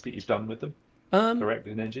of things that you've done with them Um,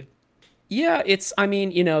 directly in Engine? yeah, I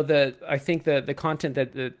mean, I think the content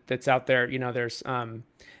that's out there, there's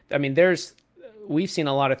we've seen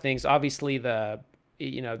a lot of things. Obviously,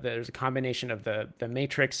 there's a combination of the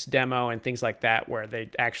Matrix demo and things like that, where they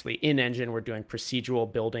actually in Engine we're doing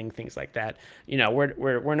procedural building, things like that.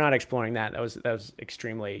 We're not exploring that. That was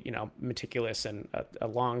extremely meticulous and a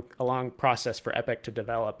long process for Epic to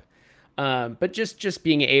develop. But just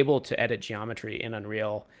being able to edit geometry in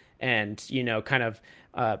Unreal and kind of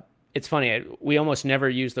it's funny, we almost never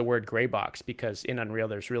use the word gray box because in Unreal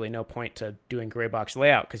there's really no point to doing gray box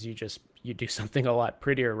layout because you do something a lot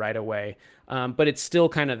prettier right away. But it's still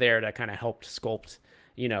kind of there to kind of help sculpt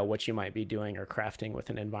what you might be doing or crafting with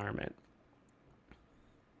an environment.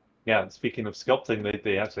 Yeah, speaking of sculpting,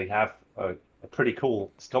 they actually have a pretty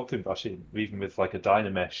cool sculpting brush, even with like a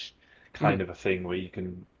Dynamesh Mm, kind of a thing where you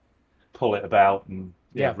can pull it about and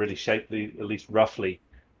yeah, yeah, really shape at least roughly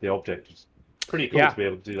the object. It's pretty cool yeah, to be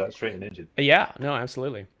able to do that straight in Engine. yeah. No,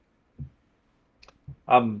 absolutely.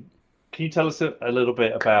 Um, can you tell us a little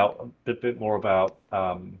bit about a bit more about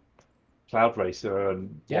Cloud Racer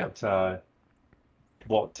and Yeah.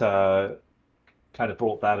 what kind of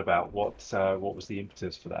brought that about? What was the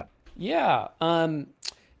impetus for that? Yeah.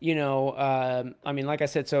 I mean, like I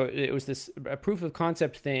said, so it was this a proof of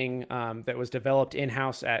concept thing that was developed in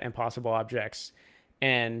house at Impossible Objects,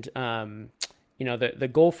 and the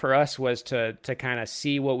goal for us was to kind of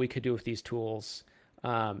see what we could do with these tools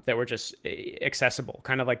that were just accessible,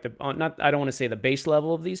 kind of like the not I don't want to say the base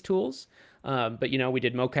level of these tools, but we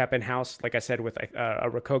did mocap in house, like I said, with a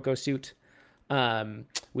Rococo suit.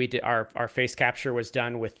 We did our face capture was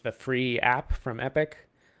done with the free app from Epic,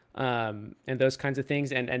 and those kinds of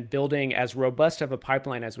things, and building as robust of a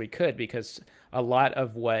pipeline as we could because a lot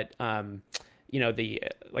of what the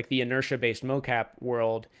like the inertia based mocap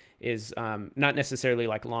world is not necessarily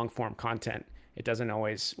like long form content. It doesn't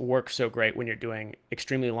always work so great when you're doing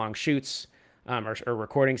extremely long shoots or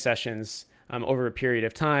recording sessions over a period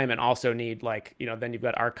of time, and also need then you've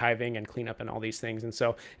got archiving and cleanup and all these things. And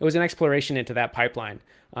so it was an exploration into that pipeline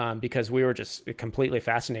because we were just completely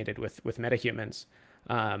fascinated with metahumans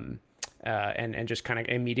and just kind of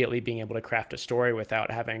immediately being able to craft a story without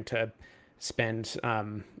having to spend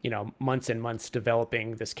months and months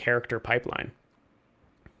developing this character pipeline.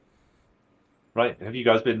 Right. Have you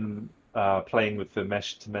guys been playing with the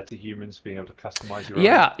mesh to metahumans, being able to customize your own?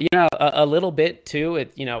 Yeah, a little bit too.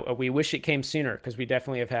 We wish it came sooner because we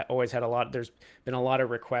definitely have always had a lot. There's been a lot of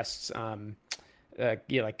requests,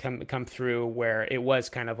 like come through where it was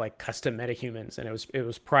kind of like custom metahumans, and it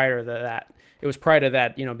was prior to that. It was prior to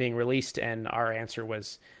that, being released, and our answer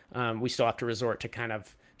was we still have to resort to kind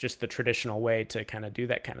of just the traditional way to kind of do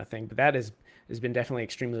that kind of thing. But that has been definitely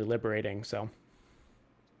extremely liberating. So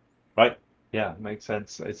Right. Yeah, makes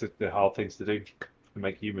sense. It's the hard things to do to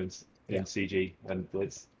make humans yeah, in CG, and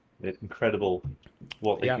it's incredible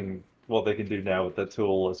what they yeah, can do now with the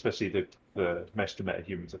tool, especially the mesh to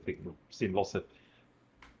metahumans. I think we've seen lots of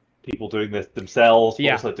people doing this themselves, but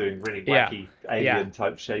yeah, also doing really yeah, wacky yeah, alien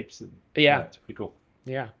type shapes, and yeah, yeah, it's pretty cool.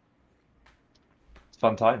 yeah. It's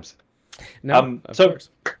fun times. No, of So course.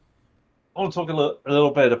 I want to talk a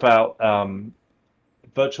little bit about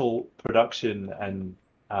virtual production and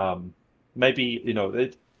maybe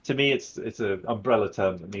to me it's an umbrella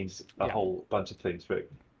term that means a Yeah. whole bunch of things. But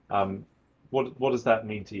um, what does that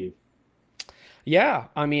mean to you? Yeah,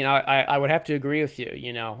 I mean, I would have to agree with you.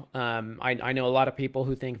 I know a lot of people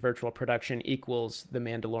who think virtual production equals The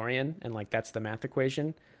Mandalorian, and like that's the math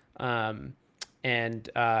equation, um, and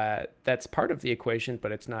that's part of the equation,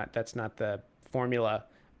 but it's not. That's not the formula.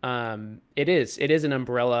 It is an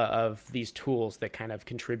umbrella of these tools that kind of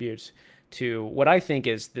contribute to what I think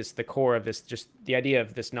is the core of this, just the idea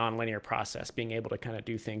of this nonlinear process, being able to kind of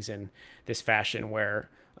do things in this fashion where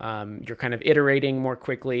you're kind of iterating more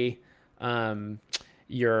quickly. Um,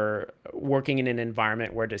 you're working in an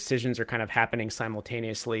environment where decisions are kind of happening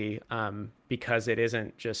simultaneously, because it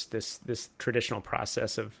isn't just this traditional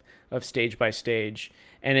process of stage by stage,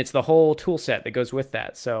 and it's the whole tool set that goes with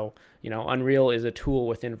that. So Unreal is a tool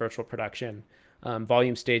within virtual production.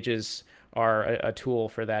 Volume stages are a tool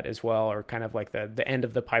for that as well, or kind of like the end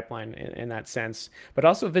of the pipeline in that sense. But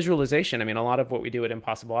also visualization. I mean, a lot of what we do at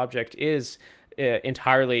Impossible Object is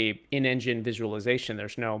entirely in-engine visualization.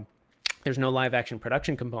 There's no live action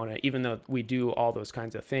production component, even though we do all those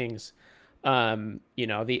kinds of things. The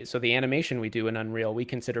animation we do in Unreal, we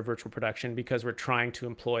consider virtual production because we're trying to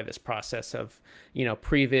employ this process of,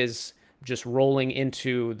 previs just rolling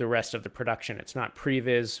into the rest of the production. It's not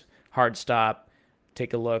previs, hard stop,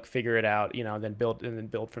 take a look, figure it out, then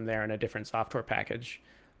build from there in a different software package.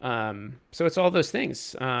 So it's all those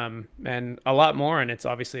things, and a lot more, and it's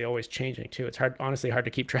obviously always changing too. It's honestly hard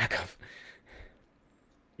to keep track of.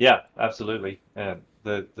 Yeah, absolutely.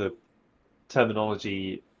 The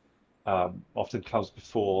terminology often comes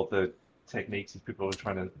before the techniques if people are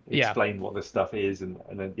trying to Yeah. explain what this stuff is, and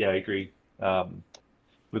then yeah, I agree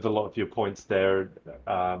with a lot of your points there.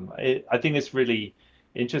 I think it's really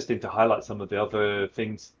interesting to highlight some of the other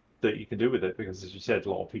things that you can do with it because, as you said, a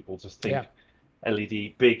lot of people just Yeah. think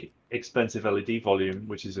LED, big, expensive LED volume,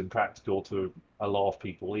 which is impractical to a lot of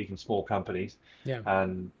people, even small companies, Yeah.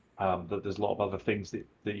 and that there's a lot of other things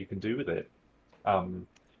that you can do with it. Um,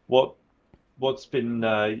 what what's been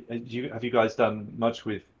have you guys done much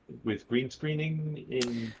with green screening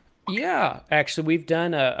in? Yeah, actually, we've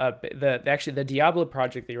done the Diablo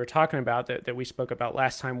project that you were talking about that we spoke about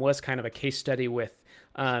last time was kind of a case study with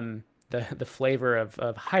the flavor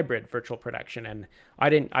of hybrid virtual production, and I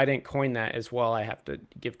didn't coin that as well. I have to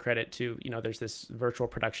give credit to there's this virtual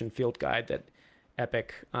production field guide that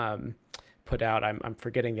Epic put out. I'm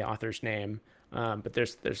forgetting the author's name, but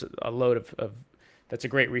there's a load of that's a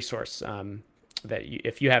great resource.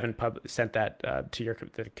 If you haven't sent that to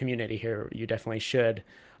the community here, you definitely should.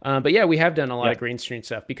 But yeah, we have done a lot Yeah, of green screen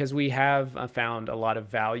stuff because we have found a lot of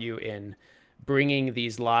value in bringing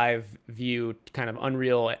these live view kind of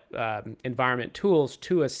Unreal environment tools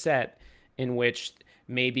to a set in which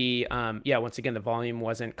maybe, once again, the volume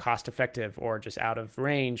wasn't cost effective or just out of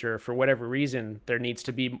range, or for whatever reason, there needs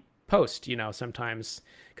to be post, sometimes,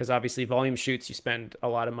 because obviously volume shoots, you spend a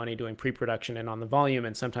lot of money doing pre-production and on the volume,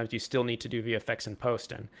 and sometimes you still need to do VFX and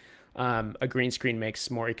post, and a green screen makes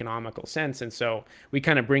more economical sense. And so we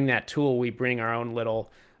kind of bring that tool, we bring our own little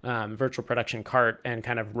virtual production cart and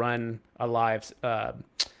kind of run a live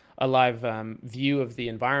view of the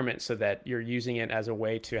environment so that you're using it as a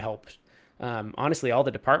way to help honestly all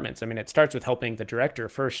the departments. I mean, it starts with helping the director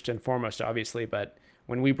first and foremost, obviously, but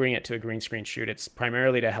when we bring it to a green screen shoot, it's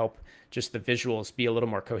primarily to help just the visuals be a little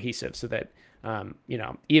more cohesive so that,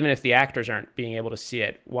 even if the actors aren't being able to see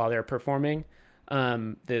it while they're performing,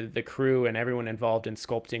 the crew and everyone involved in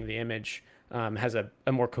sculpting the image has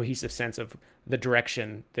a more cohesive sense of the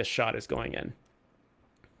direction this shot is going in.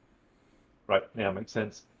 right. Yeah, makes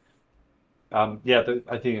sense. Yeah,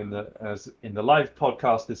 I think in the live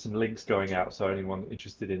podcast, there's some links going out. So anyone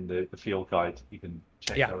interested in the field guide, you can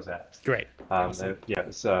check Yeah, those out. great. Awesome. Yeah,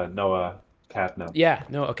 it's Noah Cadner. Yeah,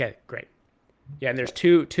 no, okay, great. Yeah, and there's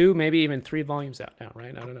two, maybe even three volumes out now,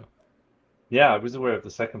 right? I don't know. Yeah, I was aware of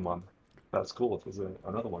the second one. That's cool. There's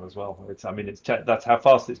another one as well. I mean, that's how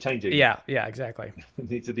fast it's changing. Yeah, yeah, exactly. You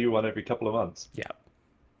need to do one every couple of months. Yeah.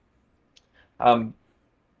 Um,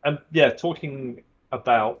 and yeah, talking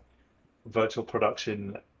about virtual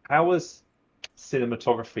production, how has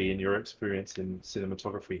cinematography, in your experience in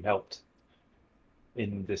cinematography, helped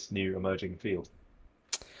in this new emerging field?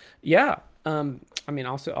 Yeah. I mean,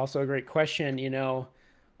 also a great question.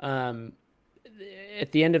 Um,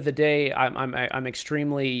 at the end of the day, I'm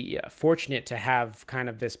extremely fortunate to have kind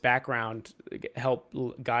of this background help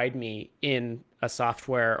guide me in a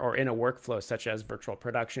software or in a workflow such as virtual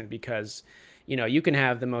production, because you can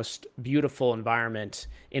have the most beautiful environment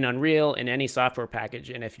in Unreal in any software package,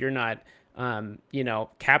 and if you're not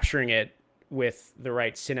capturing it with the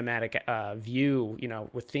right cinematic view,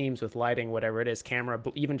 with themes, with lighting, whatever it is, camera,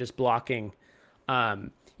 even just blocking,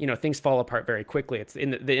 things fall apart very quickly. It's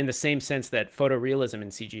in the same sense that photorealism in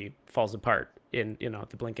CG falls apart in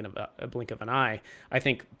the blink of an eye. I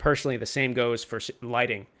think personally the same goes for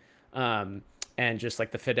lighting, and just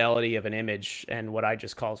like the fidelity of an image and what I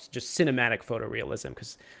just call just cinematic photorealism,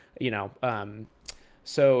 because you know.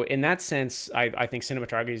 So in that sense, I think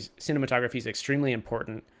cinematography is extremely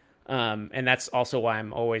important. And that's also why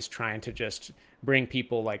I'm always trying to just bring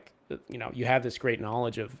people like, you have this great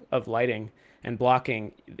knowledge of lighting and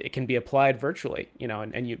blocking. It can be applied virtually,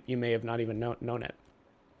 and you may have not even known it.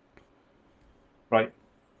 Right.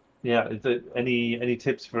 Yeah. Is there any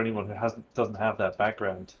tips for anyone who doesn't have that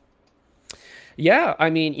background? Yeah, I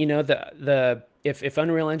mean, the if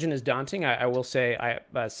Unreal Engine is daunting, I will say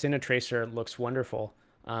Cinetracer looks wonderful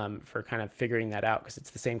for kind of figuring that out because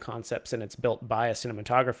it's the same concepts and it's built by a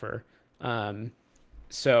cinematographer. Um,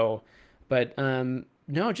 so, but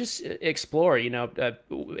no, just explore.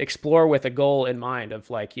 Explore with a goal in mind of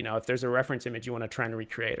like, if there's a reference image you want to try and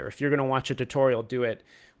recreate, or if you're going to watch a tutorial, do it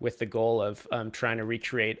with the goal of trying to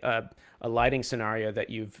recreate a lighting scenario that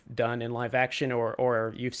you've done in live action,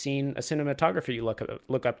 or you've seen a cinematographer you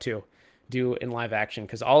look up to do in live action,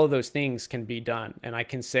 because all of those things can be done. And I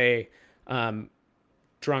can say,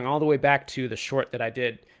 drawing all the way back to the short that I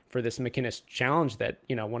did for this McInnes challenge, that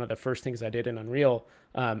one of the first things I did in Unreal,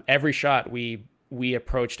 every shot we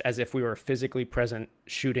approached as if we were physically present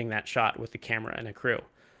shooting that shot with the camera and a crew,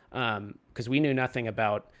 because we knew nothing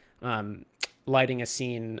about lighting a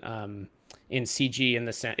scene in CG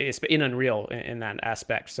in Unreal in that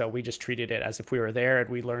aspect. So we just treated it as if we were there, and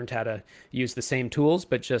we learned how to use the same tools,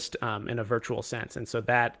 but just in a virtual sense. And so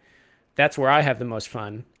that's where I have the most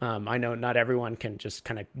fun. I know not everyone can just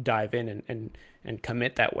kind of dive in and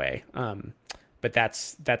commit that way, but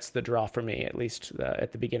that's the draw for me, at least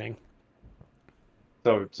at the beginning.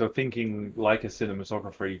 So thinking like a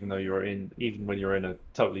cinematographer, even when you're in a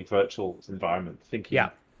totally virtual environment, Yeah. thinking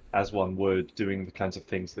as one would, doing the kinds of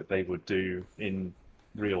things that they would do in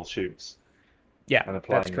real shoots Yeah, and that's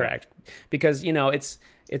applying that. correct. Because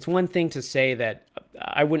it's one thing to say that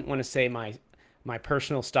I wouldn't want to say my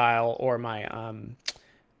personal style or my own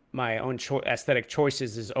aesthetic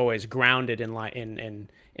choices is always grounded in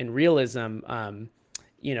realism.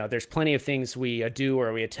 There's plenty of things we do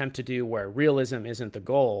or we attempt to do where realism isn't the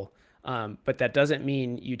goal. But that doesn't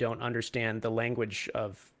mean you don't understand the language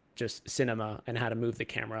of just cinema and how to move the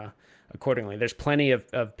camera accordingly. There's plenty of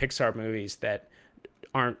Pixar movies that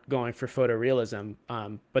aren't going for photorealism,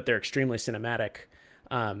 but they're extremely cinematic.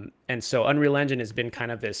 And so Unreal Engine has been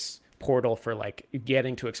kind of this portal for like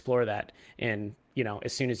getting to explore that. And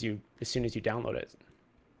as soon as you download it.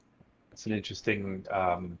 It's an interesting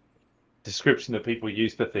description that people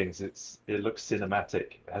use for things. It looks cinematic.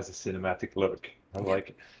 It has a cinematic look. I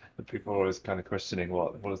like people are always kind of questioning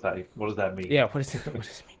what does that mean? Yeah. What does it mean?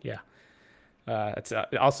 Yeah. It's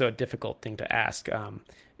also a difficult thing to ask.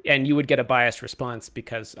 And you would get a biased response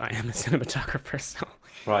because I am a cinematographer. So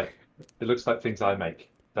Right. It looks like things I make.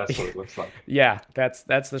 That's what it looks like. yeah, that's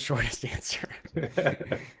the shortest answer.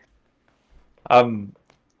 Um,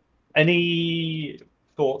 any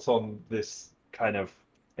thoughts on this kind of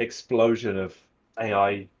explosion of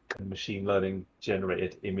AI and machine learning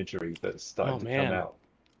generated imagery that's starting Oh to come man.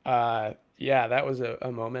 out? Yeah, that was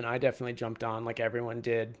a moment I definitely jumped on like everyone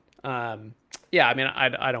did. Yeah, I mean,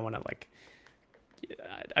 I don't want to like,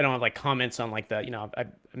 I don't have like comments on like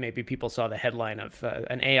maybe people saw the headline of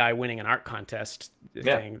an AI winning an art contest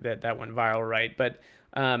Yeah. thing that went viral, right? But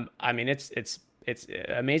I mean, it's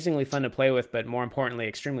amazingly fun to play with, but more importantly,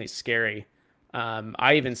 extremely scary.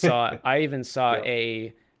 I even saw Yeah.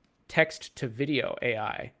 a text to video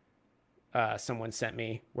AI someone sent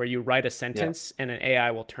me where you write a Yeah. sentence and an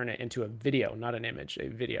AI will turn it into a video, not an image, a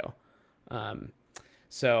video. Um,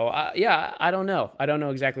 so yeah, I don't know. I don't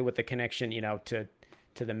know exactly what the connection,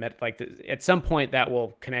 to the at some point that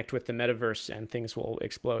will connect with the metaverse and things will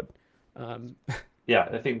explode. Um, Yeah.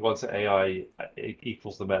 I think once AI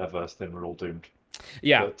equals the metaverse, then we're all doomed.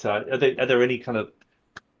 yeah, But are there any kind of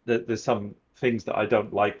there's some things that I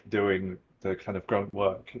don't like doing the kind of grunt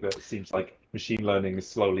work that it seems like machine learning is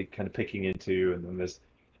slowly kind of picking into, and then there's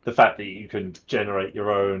the fact that you can generate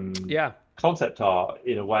your own yeah, concept art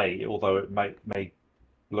in a way, although it may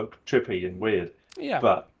look trippy and weird, yeah.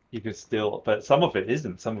 but you can still, but some of it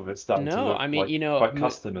isn't. Some of it's starting to No, look I mean, like quite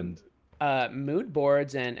custom and mood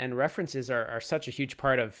boards and references are such a huge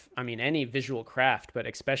part of, I mean, any visual craft, but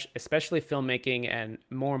especially filmmaking, and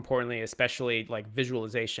more importantly, especially like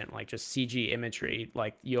visualization, like just CG imagery.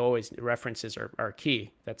 Like you always references are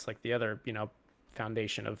key. That's like the other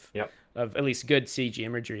foundation yeah. of at least good CG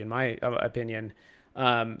imagery, in my opinion.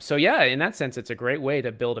 So yeah, in that sense, it's a great way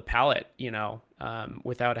to build a palette,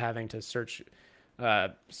 without having to search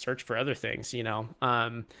for other things.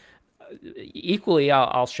 Equally,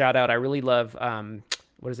 I'll shout out. I really love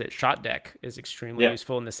what is it? Shot Deck is extremely Yeah.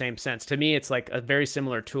 useful in the same sense. To me, it's like a very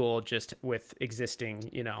similar tool, just with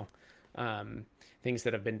existing, um, things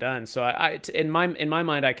that have been done. So in my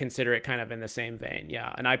mind, I consider it kind of in the same vein.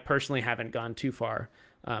 Yeah, and I personally haven't gone too far.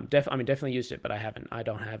 I mean, definitely used it, but I haven't. I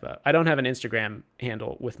don't have an Instagram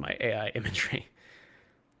handle with my AI imagery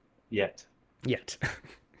Yet. yet.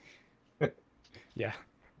 Yeah.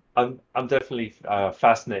 I'm definitely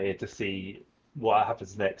fascinated to see what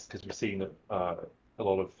happens next because we've seen a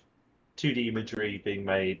lot of 2D imagery being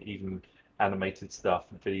made, even animated stuff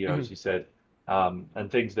and Mhm. videos, you said,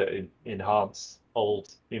 and things that enhance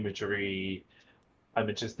old imagery. I'm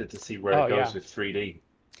interested to see where Oh it goes yeah. with 3D.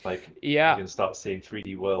 Like, we're Yeah. going to start seeing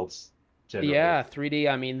 3D worlds generally, Yeah, 3D.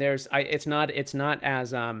 I mean, it's not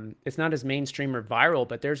as mainstream or viral,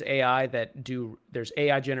 but there's AI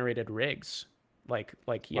generated rigs. right?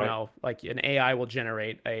 Like an AI will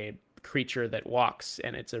generate a creature that walks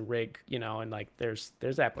and it's a rig, and like there's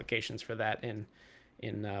applications for that in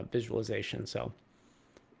visualization. So,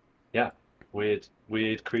 Yeah, weird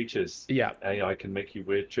creatures. yeah. AI can make you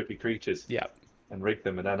weird, trippy creatures Yeah. and rig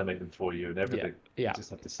them and animate them for you and Yeah. everything. You Yeah. just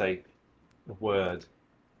have to say a word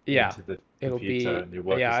Yeah. into the It'll computer be and your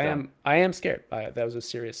work yeah, is done. I am scared. That was a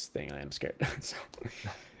serious thing. I am scared. So,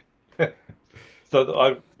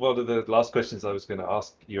 So one of the last questions I was going to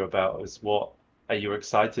ask you about is what are you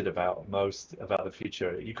excited about most about the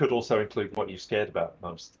future? You could also include what you're scared about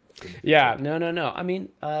most in the future. yeah, no, no, no. I mean,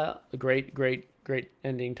 a great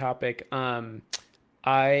ending topic.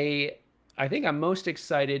 I I think I'm most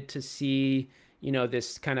excited to see,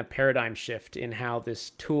 this kind of paradigm shift in how this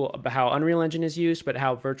tool, how Unreal Engine is used, but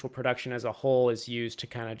how virtual production as a whole is used to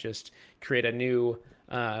kind of just create a new,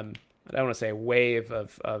 I don't want to say wave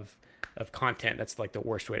of content. That's like the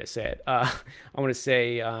worst way to say it. I want to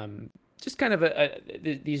say just kind of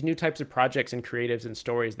these new types of projects and creatives and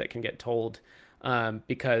stories that can get told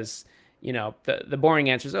because the boring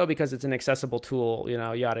answer is, oh, because it's an accessible tool,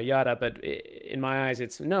 yada yada. But in my eyes,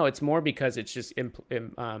 it's more because it's just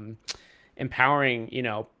empowering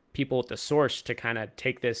people at the source to kind of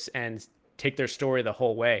take this and take their story the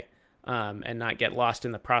whole way, and not get lost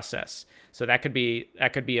in the process. So that could be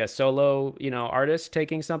a solo artist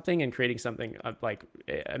taking something and creating something like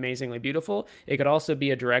amazingly beautiful. It could also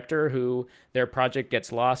be a director who their project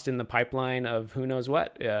gets lost in the pipeline of who knows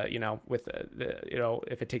what, with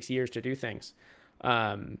if it takes years to do things.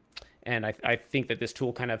 um, and I think that this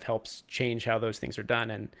tool kind of helps change how those things are done.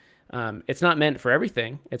 And it's not meant for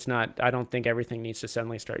everything. It's not. I don't think everything needs to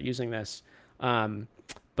suddenly start using this. Um,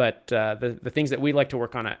 but the things that we like to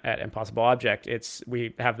work on at Impossible Object,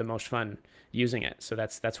 we have the most fun using it. So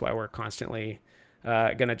that's why we're constantly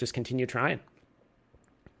gonna just continue trying.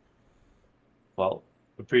 Well,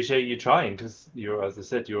 appreciate you trying because as I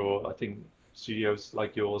said, I think studios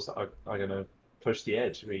like yours are going to push the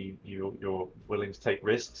edge. You're willing to take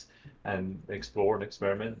risks and explore and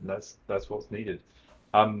experiment, and that's what's needed.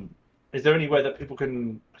 Um, is there any way that people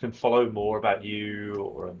can follow more about you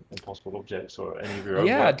or Impossible Objects or any of your own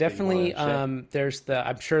Yeah, work that you want definitely. to share?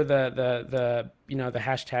 I'm sure the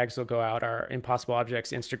hashtags will go out. Our Impossible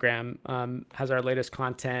Objects Instagram has our latest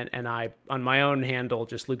content, and I on my own handle,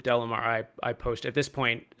 just Luke Delamar, I post at this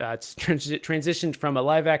point. It's transitioned from a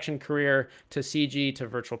live action career to CG to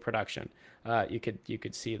virtual production. You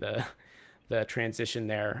could see the transition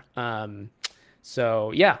there. So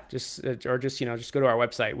yeah, just just go to our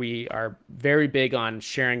website. We are very big on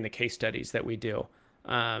sharing the case studies that we do,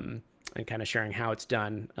 and kind of sharing how it's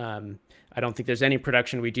done. I don't think there's any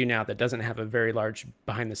production we do now that doesn't have a very large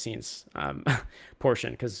behind the scenes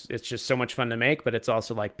portion, because it's just so much fun to make. But it's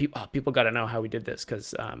also like people got to know how we did this,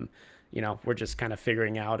 because we're just kind of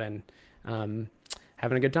figuring out and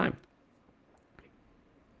having a good time.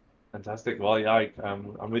 Fantastic. Well, yeah,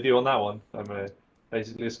 I'm with you on that one.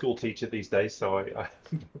 Basically a school teacher these days, so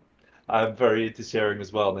I'm very into sharing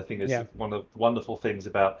as well. And I think it's Yeah. one of the wonderful things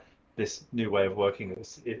about this new way of working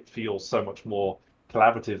is it feels so much more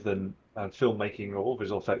collaborative than filmmaking or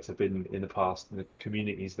visual effects have been in the past, and the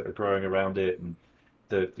communities that are growing around it and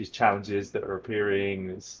these challenges that are appearing.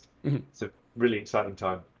 Mhm. It's a really exciting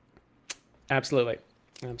time. Absolutely,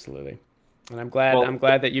 absolutely. And I'm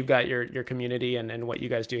glad that you've got your community, and what you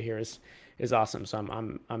guys do here is awesome. So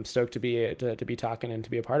I'm stoked to be talking and to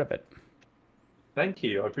be a part of it. Thank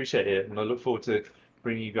you. I appreciate it. And I look forward to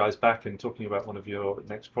bringing you guys back and talking about one of your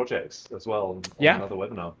next projects as well on Yeah, another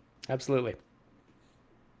webinar. absolutely.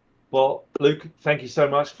 Well, Luke, thank you so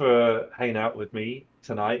much for hanging out with me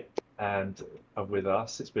tonight and with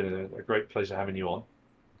us. It's been a great pleasure having you on.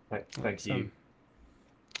 Thank you Awesome.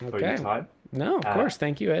 for your Okay. time. No, of Uh, course.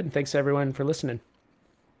 Thank you, Ed. And thanks everyone for listening.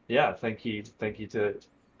 yeah, thank you. Thank you to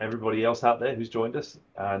everybody else out there who's joined us.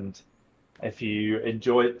 And if you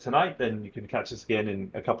enjoyed tonight, then you can catch us again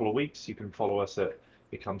in a couple of weeks. You can follow us at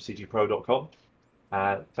becomecgpro.com.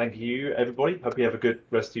 Thank you, everybody. Hope you have a good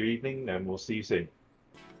rest of your evening, and we'll see you soon.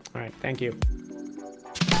 All right. Thank you.